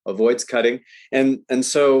knives avoids cutting. And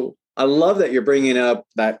so I love that you're bringing up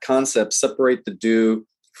that concept, separate the do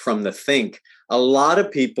from the think. A lot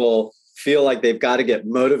of people feel like they've got to get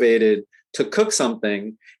motivated to cook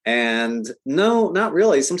something. And no, not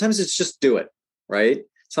really. Sometimes it's just do it, right?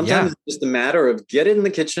 Sometimes it's just a matter of get it in the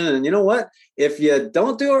kitchen. And you know what? If you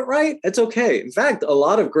don't do it right, it's okay. In fact, a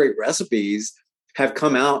lot of great recipes have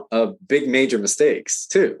come out of big major mistakes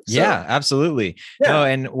too. So, yeah, absolutely. No,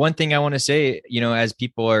 and one thing I want to say, as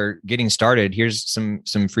people are getting started, here's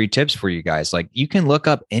some free tips for you guys. Like you can look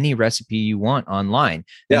up any recipe you want online.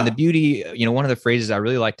 And the beauty, one of the phrases I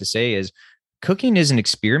really like to say is cooking is an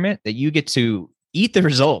experiment that you get to eat the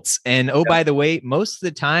results. And by the way, most of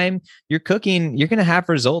the time you're cooking, you're going to have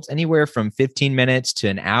results anywhere from 15 minutes to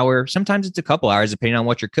an hour. Sometimes it's a couple hours, depending on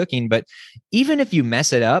what you're cooking. But even if you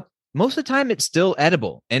mess it up, most of the time it's still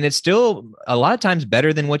edible, and it's still a lot of times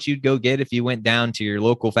better than what you'd go get if you went down to your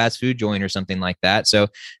local fast food joint or something like that. So,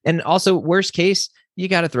 and also worst case, you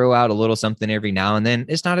got to throw out a little something every now and then.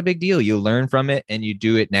 It's not a big deal. You learn from it and you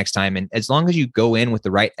do it next time. And as long as you go in with the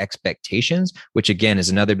right expectations, which again is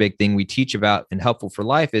another big thing we teach about and helpful for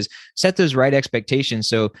life, is set those right expectations.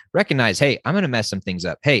 So recognize, hey, I'm going to mess some things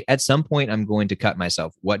up. Hey, at some point I'm going to cut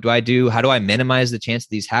myself. What do I do? How do I minimize the chance of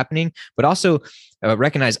these happening? But also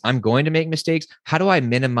recognize I'm going to make mistakes. How do I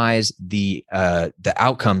minimize the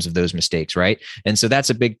outcomes of those mistakes, right? And so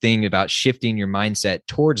that's a big thing about shifting your mindset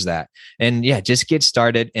towards that. And just get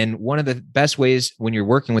started. And one of the best ways when you're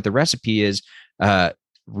working with the recipe is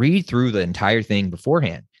read through the entire thing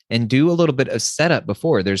beforehand and do a little bit of setup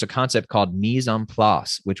before. There's a concept called mise en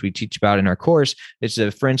place, which we teach about in our course. It's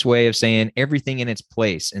a French way of saying everything in its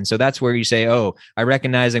place. And so that's where you say, oh, I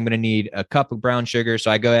recognize I'm going to need a cup of brown sugar.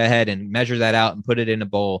 So I go ahead and measure that out and put it in a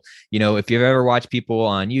bowl. If you've ever watched people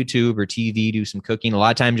on YouTube or TV do some cooking, a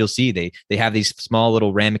lot of times you'll see they have these small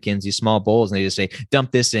little ramekins, these small bowls, and they just say,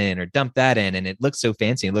 dump this in or dump that in. And it looks so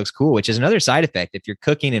fancy. It looks cool, which is another side effect. If you're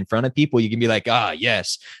cooking in front of people, you can be like,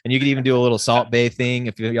 yes. And you can even do a little Salt Bae thing.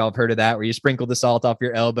 If y'all have heard of that, where you sprinkle the salt off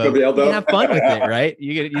your elbow. You can have fun with it, right?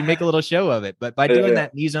 You make a little show of it. But by doing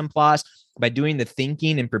that mise en place, by doing the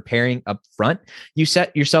thinking and preparing up front, you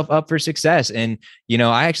set yourself up for success. And,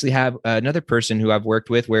 I actually have another person who I've worked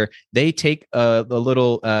with where they take a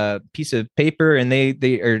little piece of paper and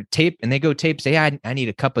they or tape, and they go tape, say, I need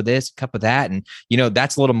a cup of this, cup of that. And,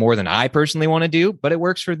 that's a little more than I personally want to do, but it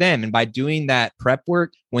works for them. And by doing that prep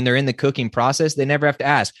work, when they're in the cooking process, they never have to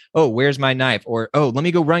ask, oh, where's my knife? Or, oh, let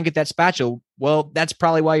me go run and get that spatula. Well, that's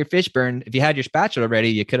probably why your fish burned. If you had your spatula ready,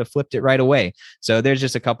 you could have flipped it right away. So there's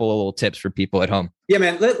just a couple of little tips for people at home. Yeah,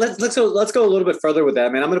 man. Let's go a little bit further with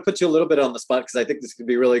that, man. I'm going to put you a little bit on the spot because I think this could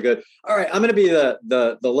be really good. All right, I'm going to be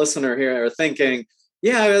the listener here, thinking,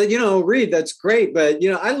 Reed, that's great, but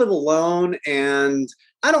I live alone and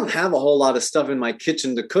I don't have a whole lot of stuff in my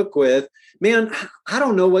kitchen to cook with. Man, I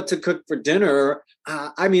don't know what to cook for dinner.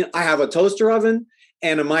 I have a toaster oven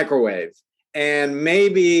and a microwave, and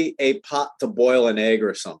maybe a pot to boil an egg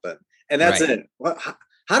or something. And that's it.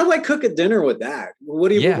 How do I cook a dinner with that? What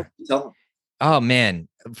do you tell them? Oh, man.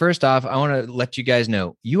 First off, I want to let you guys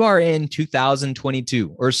know you are in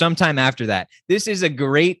 2022 or sometime after that. This is a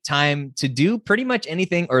great time to do pretty much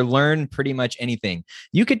anything or learn pretty much anything.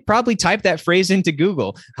 You could probably type that phrase into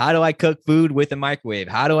Google. How do I cook food with a microwave?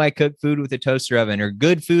 How do I cook food with a toaster oven? Or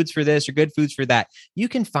good foods for this or good foods for that? You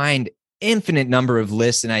can find infinite number of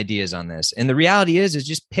lists and ideas on this. And the reality is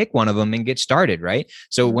just pick one of them and get started, right?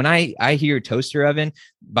 So when I hear toaster oven,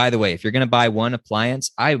 by the way, if you're going to buy one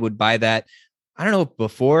appliance, I would buy that, I don't know,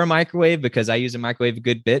 before a microwave, because I use a microwave a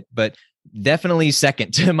good bit, but definitely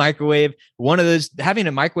second to a microwave. One of those, having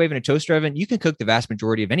a microwave and a toaster oven, you can cook the vast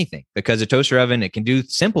majority of anything, because a toaster oven, it can do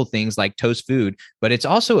simple things like toast food, but it's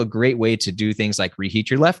also a great way to do things like reheat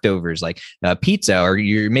your leftovers, like pizza, or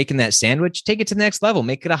you're making that sandwich, take it to the next level,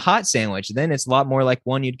 make it a hot sandwich. Then it's a lot more like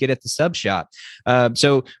one you'd get at the sub shop.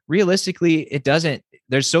 So realistically,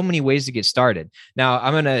 there's so many ways to get started. Now,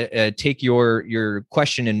 I'm going to take your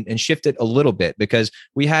question and shift it a little bit, because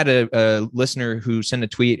we had a listener who sent a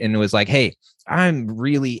tweet and it was like, hey, I'm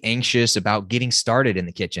really anxious about getting started in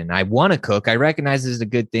the kitchen. I want to cook. I recognize this is a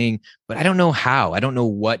good thing, but I don't know how. I don't know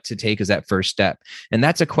what to take as that first step. And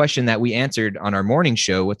that's a question that we answered on our morning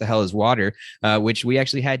show, What the Hell is Water, which we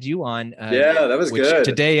actually had you on. That was good.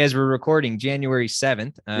 Today, as we're recording, January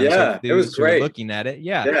 7th. It was great. Looking at it.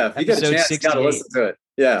 Yeah. If you get a chance, you got to listen to it.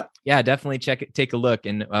 Yeah, definitely take a look,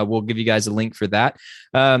 and we'll give you guys a link for that.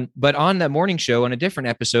 But on that morning show, on a different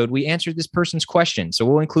episode, we answered this person's question. So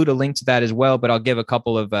we'll include a link to that as well, but I'll give a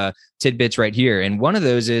couple of tidbits right here. And one of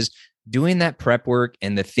those is, doing that prep work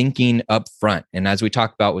and the thinking up front. And as we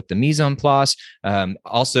talked about with the mise en place,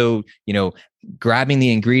 also, grabbing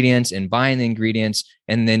the ingredients and buying the ingredients,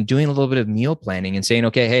 and then doing a little bit of meal planning and saying,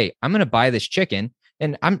 okay, hey, I'm going to buy this chicken,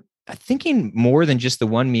 and I'm thinking more than just the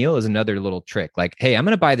one meal is another little trick. Like, hey, I'm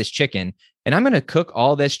going to buy this chicken and I'm going to cook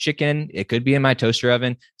all this chicken. It could be in my toaster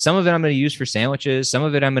oven. Some of it I'm going to use for sandwiches. Some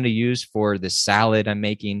of it I'm going to use for the salad I'm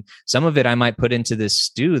making. Some of it I might put into this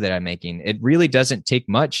stew that I'm making. It really doesn't take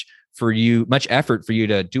much effort for you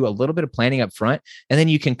to do a little bit of planning up front. And then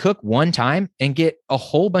you can cook one time and get a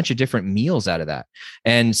whole bunch of different meals out of that.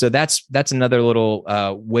 And so that's another little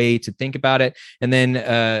way to think about it. And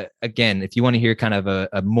then again, if you want to hear kind of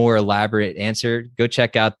a more elaborate answer, go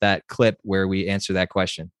check out that clip where we answer that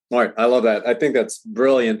question. All right. I love that. I think that's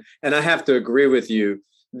brilliant. And I have to agree with you.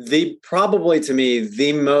 Probably to me,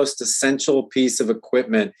 the most essential piece of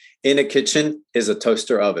equipment in a kitchen is a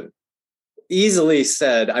toaster oven. Easily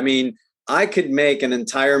said. I mean, I could make an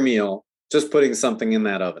entire meal just putting something in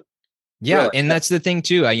that oven. Yeah. Really. And that's the thing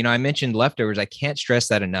too. I mentioned leftovers. I can't stress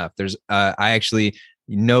that enough. I actually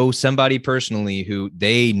know somebody personally who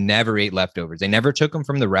they never ate leftovers. They never took them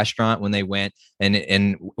from the restaurant when they went,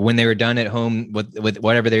 and when they were done at home with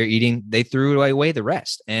whatever they're eating, they threw away the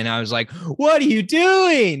rest. And I was like, what are you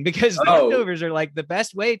doing? Because leftovers are like the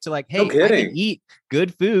best way to like, hey, I can eat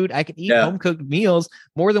good food. I can eat home cooked meals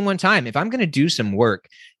more than one time. If I'm going to do some work,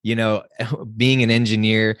 being an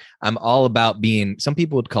engineer, I'm all about being, some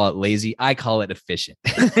people would call it lazy. I call it efficient,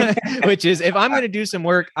 which is if I'm going to do some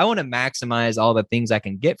work, I want to maximize all the things I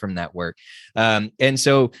can get from that work. And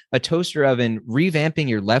so a toaster oven, revamping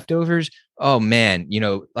your leftovers. Oh man,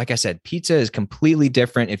 like I said, pizza is completely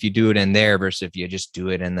different if you do it in there versus if you just do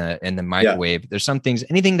it in the microwave. There's some things,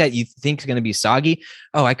 anything that you think is going to be soggy.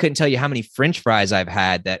 Oh, I couldn't tell you how many French fries I've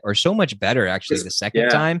had that are so much better actually the second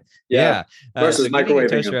time. Versus so microwave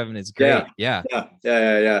toaster oven is great. Yeah.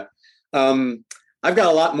 I've got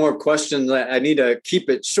a lot more questions. I need to keep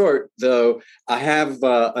it short, though. I have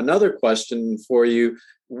another question for you.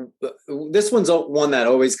 This one's one that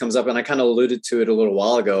always comes up, and I kind of alluded to it a little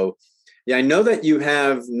while ago. Yeah, I know that you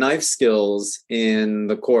have knife skills in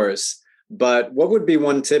the course, but what would be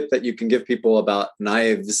one tip that you can give people about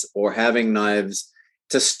knives or having knives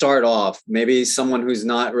to start off? Maybe someone who's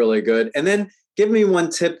not really good. And then give me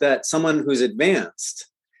one tip that someone who's advanced.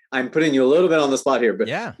 I'm putting you a little bit on the spot here, but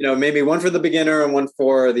maybe one for the beginner and one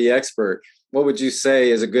for the expert. What would you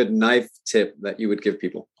say is a good knife tip that you would give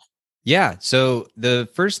people? Yeah. So the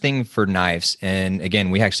first thing for knives, and again,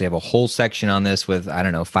 we actually have a whole section on this with,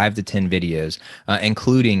 5 to 10 videos,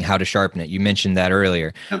 including how to sharpen it. You mentioned that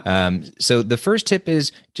earlier. So the first tip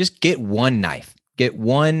is just get one knife. Get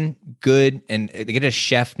one good and get a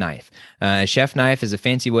chef knife. A chef knife is a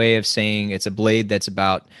fancy way of saying it's a blade that's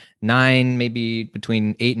about 9, maybe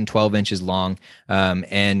between 8 and 12 inches long.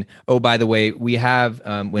 And by the way, we have,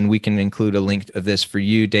 when we can include a link of this for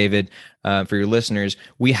you, David, for your listeners,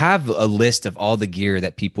 we have a list of all the gear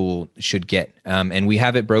that people should get. And we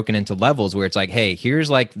have it broken into levels where it's like, hey,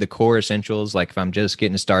 here's like the core essentials, like if I'm just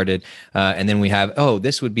getting started. And then we have,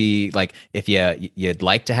 this would be like, if you'd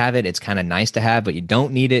like to have it, it's kind of nice to have, but you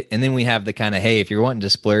don't need it. And then we have the kind of, hey, if you're wanting to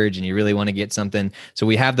splurge and you really want to get something. So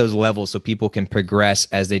we have those levels so people can progress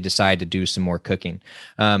as they decide to do some more cooking.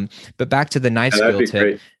 But back to the knife skill tip.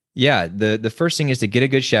 Great. Yeah, the first thing is to get a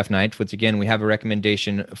good chef knife, which again, we have a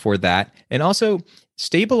recommendation for that. And also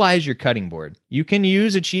stabilize your cutting board. You can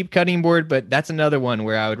use a cheap cutting board, but that's another one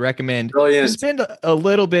where I would recommend spend a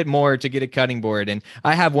little bit more to get a cutting board. And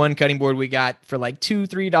I have one cutting board we got for like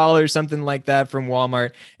 $2-3, something like that from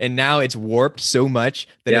Walmart. And now it's warped so much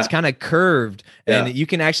that it's kind of curved. And you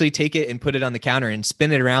can actually take it and put it on the counter and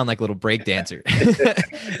spin it around like a little break dancer.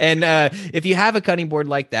 And if you have a cutting board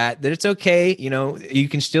like that it's okay. You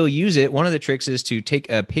can still use it. One of the tricks is to take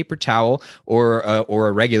a paper towel or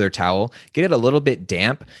a regular towel, get it a little bit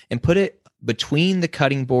damp, and put it between the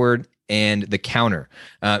cutting board and the counter.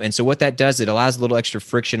 And so what that does, it allows a little extra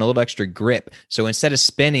friction, a little extra grip. So instead of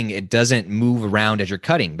spinning, it doesn't move around as you're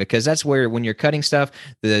cutting, because that's where, when you're cutting stuff,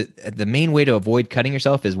 the main way to avoid cutting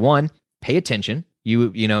yourself is, one, pay attention.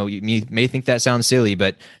 You may think that sounds silly,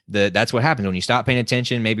 but that's what happens when you stop paying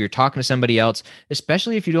attention. Maybe you're talking to somebody else,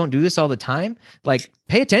 especially if you don't do this all the time. Like,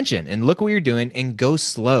 pay attention and look what you're doing and go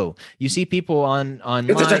slow. You see people online, on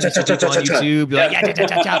YouTube,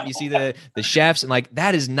 like, you see the chefs, and like,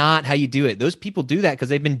 that is not how you do it. Those people do that because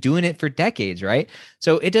they've been doing it for decades, right?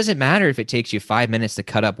 So it doesn't matter if it takes you 5 minutes to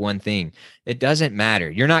cut up one thing. It doesn't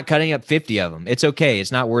matter. You're not cutting up 50 of them. It's okay.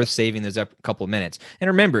 It's not worth saving those up a couple of minutes. And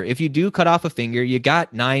remember, if you do cut off a finger, you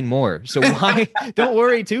got 9 more. So why don't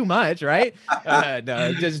worry too much, right?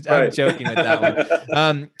 No, just right. I'm joking with that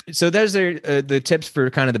one. So those are the tips for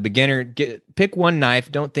kind of the beginner. Pick one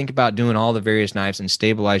knife. Don't think about doing all the various knives, and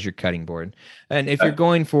stabilize your cutting board. And if you're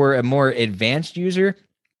going for a more advanced user,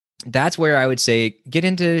 that's where I would say get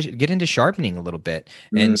into sharpening a little bit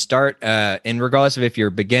and start. And regardless of if you're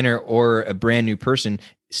a beginner or a brand new person,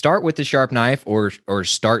 start with the sharp knife or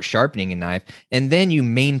start sharpening a knife, and then you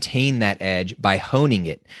maintain that edge by honing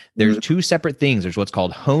it. There's two separate things. There's what's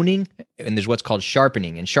called honing and there's what's called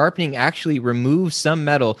sharpening. And sharpening actually removes some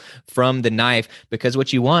metal from the knife, because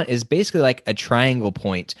what you want is basically like a triangle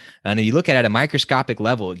point. And if you look at a microscopic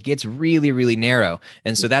level, it gets really, really narrow.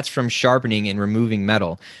 And so that's from sharpening and removing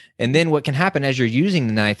metal. And then what can happen as you're using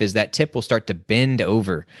the knife is that tip will start to bend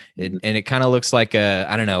over, and it kind of looks like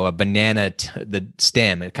a banana, the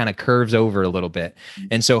stem. It kind of curves over a little bit.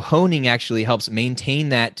 And so honing actually helps maintain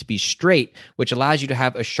that to be straight, which allows you to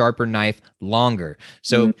have a sharper knife longer.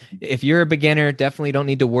 So if you're a beginner, definitely don't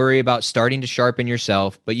need to worry about starting to sharpen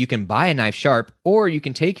yourself, but you can buy a knife sharp, or you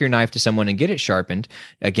can take your knife to someone and get it sharpened.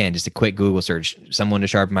 Again, just a quick Google search, someone to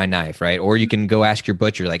sharpen my knife, right? Or you can go ask your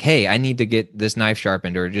butcher, like, hey, I need to get this knife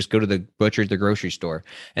sharpened, or just go to the butcher at the grocery store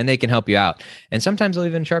and they can help you out. And sometimes they'll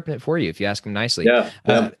even sharpen it for you if you ask them nicely.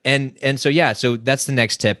 So that's the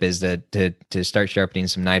next tip, is to start sharpening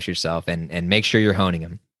some knives yourself and make sure you're honing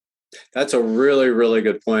them. That's a really, really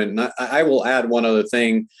good point. And I will add one other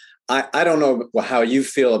thing. I don't know how you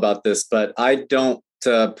feel about this, but I don't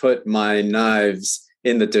put my knives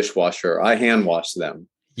in the dishwasher. I hand wash them.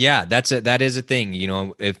 Yeah, that is a thing. You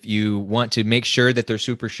know, if you want to make sure that they're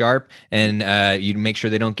super sharp and you make sure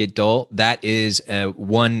they don't get dull, that is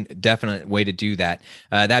one definite way to do that.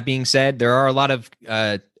 That being said, there are a lot of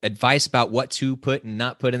advice about what to put and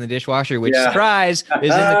not put in the dishwasher, which surprise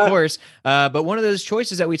is in the course. But one of those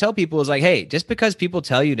choices that we tell people is like, hey, just because people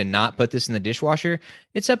tell you to not put this in the dishwasher,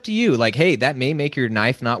 it's up to you. Like, hey, that may make your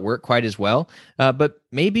knife not work quite as well, but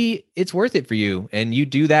maybe it's worth it for you. And you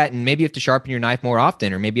do that, and maybe you have to sharpen your knife more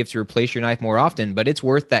often, or maybe you have to replace your knife more often, but it's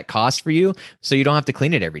worth that cost for you, so you don't have to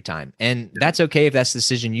clean it every time. And that's okay if that's the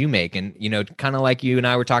decision you make. And, you know, kind of like you and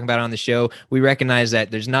I were talking about on the show, we recognize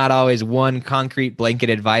that there's not always one concrete blanket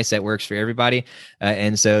advice that works for everybody.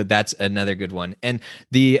 And so that's another good one. And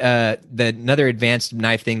the another advanced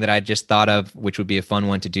knife thing that I just thought of, which would be a fun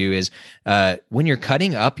one to do, is when you're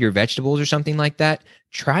cutting up your vegetables or something like that,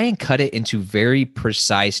 try and cut it into very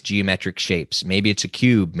precise geometric shapes. Maybe it's a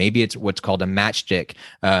cube, maybe it's what's called a matchstick.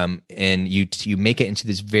 And you make it into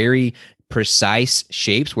this very precise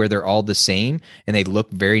shapes where they're all the same and they look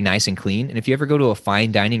very nice and clean. And if you ever go to a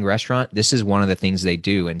fine dining restaurant, this is one of the things they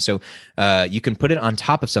do. And so you can put it on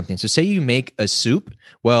top of something. So say you make a soup.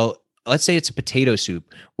 Well, let's say it's a potato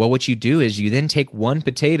soup. Well, what you do is you then take one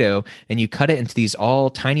potato and you cut it into these all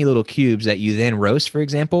tiny little cubes that you then roast, for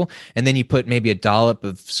example. And then you put maybe a dollop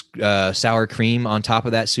of sour cream on top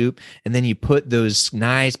of that soup. And then you put those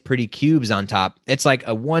nice, pretty cubes on top. It's like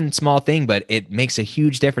a one small thing, but it makes a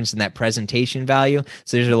huge difference in that presentation value.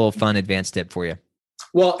 So there's a little fun advanced tip for you.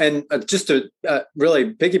 Well, and just to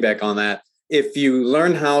really piggyback on that, if you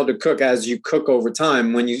learn how to cook as you cook over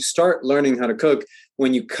time, when you start learning how to cook,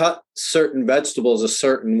 when you cut certain vegetables a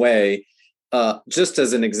certain way, just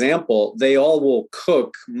as an example, they all will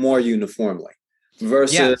cook more uniformly.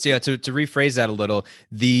 Versus, to rephrase that a little,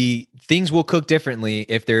 the things will cook differently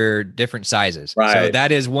if they're different sizes. Right. So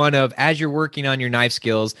that is one of, as you're working on your knife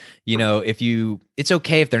skills, you know, it's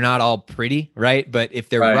okay if they're not all pretty, right? But if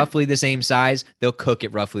they're roughly the same size, they'll cook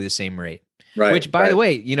at roughly the same rate. Right. Which, by the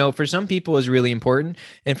way, you know, for some people is really important.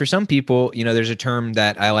 And for some people, you know, there's a term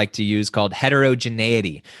that I like to use called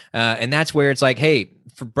heterogeneity. And that's where it's like, hey,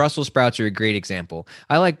 for Brussels sprouts are a great example.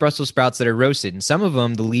 I like Brussels sprouts that are roasted, and some of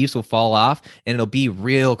them, the leaves will fall off and it'll be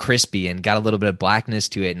real crispy and got a little bit of blackness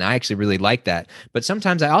to it. And I actually really like that. But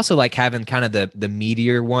sometimes I also like having kind of the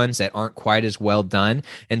meatier ones that aren't quite as well done.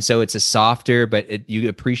 And so it's a softer, but you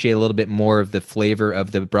appreciate a little bit more of the flavor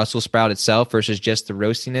of the Brussels sprout itself versus just the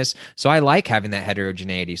roastiness. So I like having that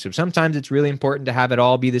heterogeneity. So sometimes it's really important to have it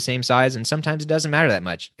all be the same size, and sometimes it doesn't matter that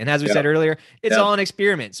much. And as we said earlier, it's all an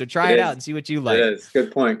experiment. So try it out and see what you like. It is.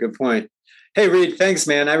 Good point. Good point. Hey, Reed, thanks,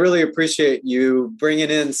 man. I really appreciate you bringing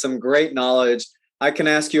in some great knowledge. I can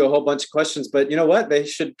ask you a whole bunch of questions, but you know what? They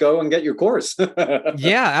should go and get your course.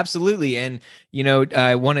 Yeah, absolutely. And, you know,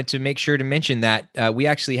 I wanted to make sure to mention that we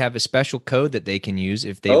actually have a special code that they can use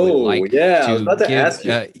if they would like I was about to ask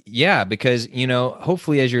you. Yeah, because, you know,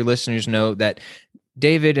 hopefully as your listeners know that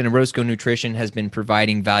David and Orozco Nutrition has been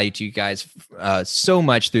providing value to you guys so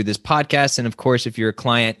much through this podcast. And of course, if you're a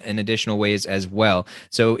client, in additional ways as well.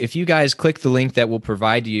 So if you guys click the link that we'll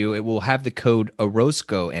provide you, it will have the code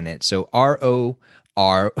Orozco in it. So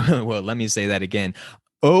ROR, well, let me say that again.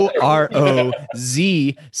 OROZCO.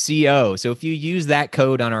 So if you use that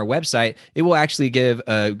code on our website, it will actually give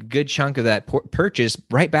a good chunk of that purchase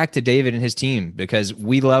right back to David and his team, because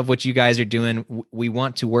we love what you guys are doing. We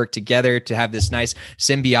want to work together to have this nice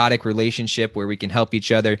symbiotic relationship where we can help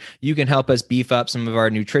each other. You can help us beef up some of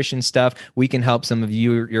our nutrition stuff. We can help some of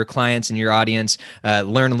you, your clients and your audience,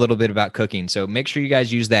 learn a little bit about cooking. So make sure you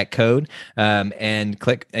guys use that code and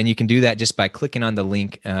click, and you can do that just by clicking on the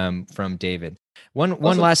link from David.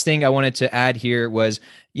 One last thing I wanted to add here was,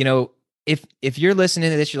 if you're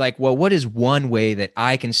listening to this, you're like, well, what is one way that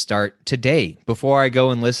I can start today before I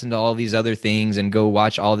go and listen to all these other things and go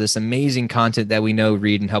watch all this amazing content that we know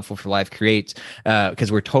Reed and Helpful for Life creates?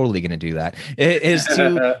 Because we're totally going to do that. It is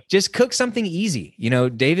to just cook something easy.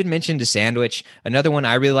 David mentioned a sandwich. Another one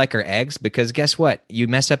I really like are eggs, because guess what? You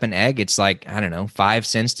mess up an egg, it's like, I don't know, 5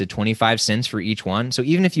 cents to 25 cents for each one. So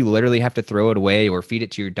even if you literally have to throw it away or feed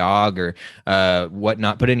it to your dog or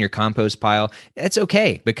whatnot, put it in your compost pile, it's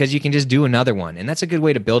okay, because you can just do another one. And that's a good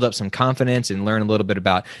way to build up some confidence and learn a little bit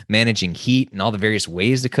about managing heat and all the various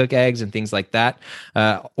ways to cook eggs and things like that.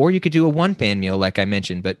 Or you could do a one-pan meal like I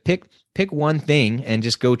mentioned, but pick one thing and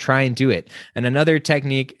just go try and do it. And another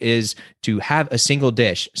technique is to have a single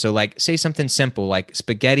dish. So like, say something simple like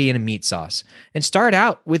spaghetti and a meat sauce, and start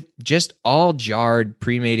out with just all jarred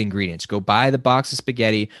pre-made ingredients. Go buy the box of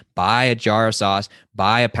spaghetti, buy a jar of sauce,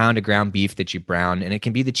 buy a pound of ground beef that you brown, and it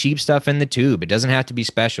can be the cheap stuff in the tube. It doesn't have to be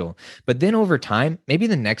special. But then over time, maybe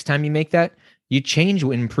the next time you make that, you change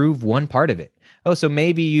and improve one part of it. Oh, so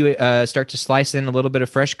maybe you start to slice in a little bit of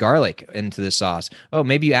fresh garlic into the sauce. Oh,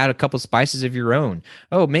 maybe you add a couple spices of your own.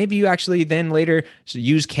 Oh, maybe you actually then later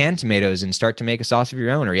use canned tomatoes and start to make a sauce of your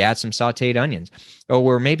own, or you add some sauteed onions.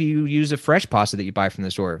 Or maybe you use a fresh pasta that you buy from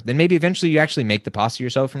the store. Then maybe eventually you actually make the pasta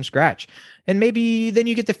yourself from scratch. And maybe then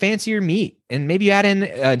you get the fancier meat. And maybe you add in,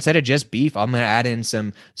 instead of just beef, I'm going to add in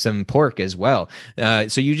some pork as well.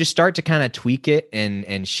 So you just start to kind of tweak it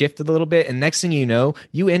and shift it a little bit. And next thing you know,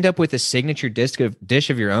 you end up with a signature dish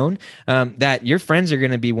of your own that your friends are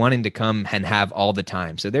going to be wanting to come and have all the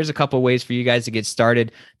time. So there's a couple ways for you guys to get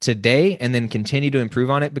started today and then continue to improve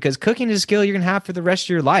on it, because cooking is a skill you're going to have for the rest of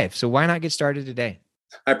your life. So why not get started today?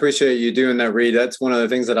 I appreciate you doing that, Reed. That's one of the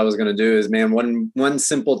things that I was going to do is, man, one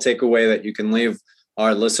simple takeaway that you can leave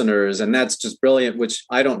our listeners, and that's just brilliant, which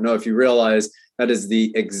I don't know if you realize that is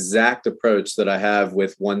the exact approach that I have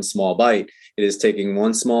with One Small Bite. It is taking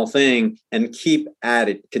one small thing and keep at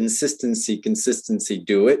it. Consistency,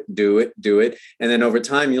 do it. And then over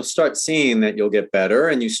time, you'll start seeing that you'll get better,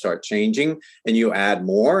 and you start changing and you add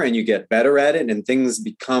more and you get better at it, and things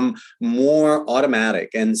become more automatic.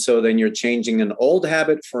 And so then you're changing an old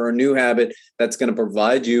habit for a new habit that's going to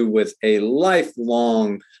provide you with a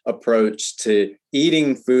lifelong approach to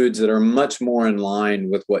eating foods that are much more in line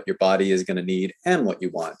with what your body is going to need and what you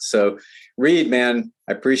want. So Reed, man,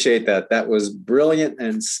 I appreciate that. That was brilliant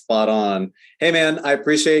and spot on. Hey, man, I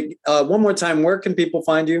appreciate one more time. Where can people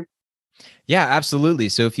find you? Yeah, absolutely.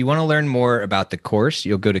 So if you want to learn more about the course,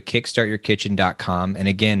 you'll go to kickstartyourkitchen.com. And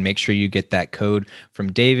again, make sure you get that code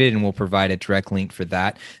from David, and we'll provide a direct link for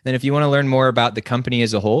that. Then if you want to learn more about the company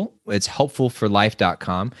as a whole, it's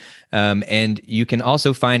helpfulforlife.com. And you can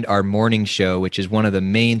also find our morning show, which is one of the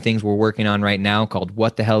main things we're working on right now, called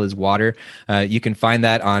What the Hell is Water? You can find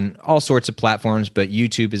that on all sorts of platforms, but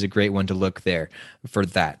YouTube is a great one to look there for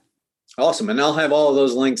that. Awesome. And I'll have all of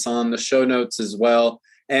those links on the show notes as well.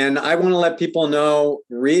 And I want to let people know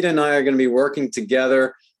Reed and I are going to be working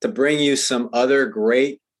together to bring you some other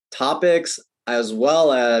great topics as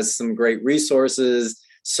well as some great resources.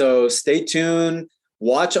 So stay tuned,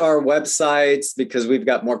 watch our websites, because we've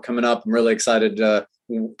got more coming up. I'm really excited to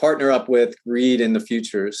partner up with Reed in the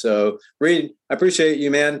future. So Reed, I appreciate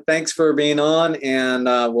you, man. Thanks for being on, and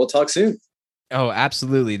we'll talk soon. Oh,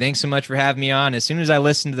 absolutely. Thanks so much for having me on. As soon as I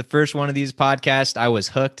listened to the first one of these podcasts, I was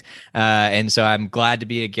hooked. And so I'm glad to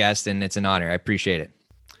be a guest, and it's an honor. I appreciate it.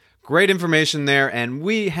 Great information there. And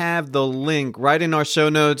we have the link right in our show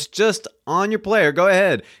notes, just on your player. Go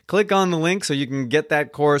ahead, click on the link so you can get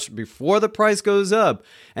that course before the price goes up.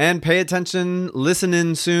 And pay attention, listen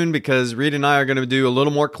in soon, because Reed and I are going to do a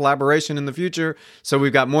little more collaboration in the future. So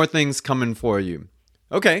we've got more things coming for you.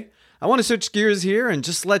 Okay. I want to switch gears here and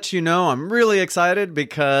just let you know I'm really excited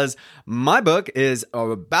because my book is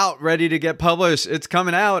about ready to get published. It's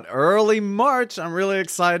coming out early March. I'm really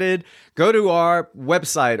excited. Go to our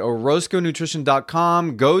website,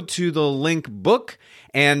 orozconutrition.com. Go to the link book,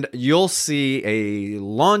 and you'll see a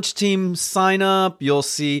launch team sign up. You'll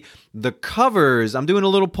see the covers. I'm doing a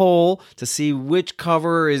little poll to see which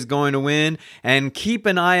cover is going to win. And keep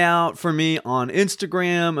an eye out for me on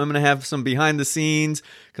Instagram. I'm going to have some behind the scenes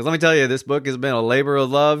because let me tell you, this book has been a labor of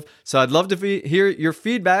love. So I'd love to hear your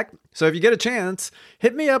feedback. So if you get a chance,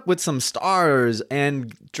 hit me up with some stars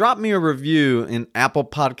and drop me a review in Apple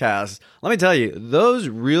Podcasts. Let me tell you, those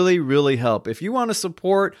really, really help. If you want to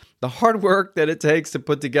support the hard work that it takes to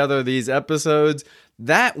put together these episodes,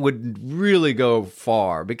 that would really go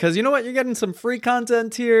far because you know what? You're getting some free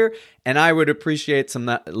content here, and I would appreciate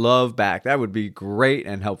some love back. That would be great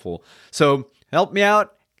and helpful. So help me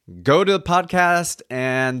out. Go to the podcast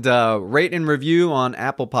and rate and review on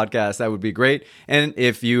Apple Podcasts. That would be great. And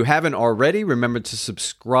if you haven't already, remember to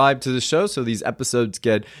subscribe to the show so these episodes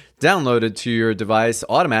get downloaded to your device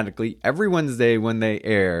automatically every Wednesday when they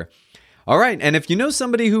air. All right. And if you know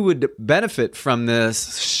somebody who would benefit from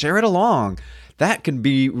this, share it along. That can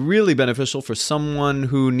be really beneficial for someone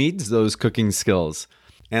who needs those cooking skills.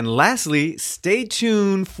 And lastly, stay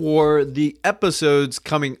tuned for the episodes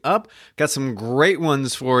coming up. Got some great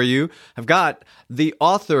ones for you. I've got the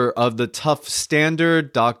author of The Tough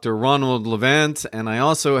Standard, Dr. Ronald Levant, and I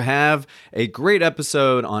also have a great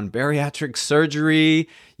episode on bariatric surgery.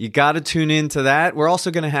 You got to tune into that. We're also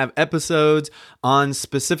going to have episodes on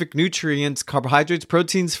specific nutrients, carbohydrates,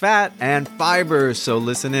 proteins, fat, and fiber. So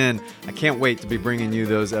listen in. I can't wait to be bringing you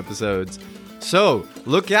those episodes. So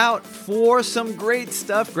look out for some great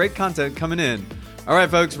stuff, great content coming in. All right,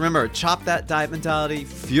 folks, remember, chop that diet mentality,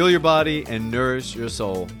 fuel your body, and nourish your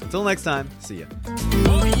soul. Until next time, see ya.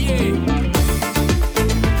 Oh, yeah.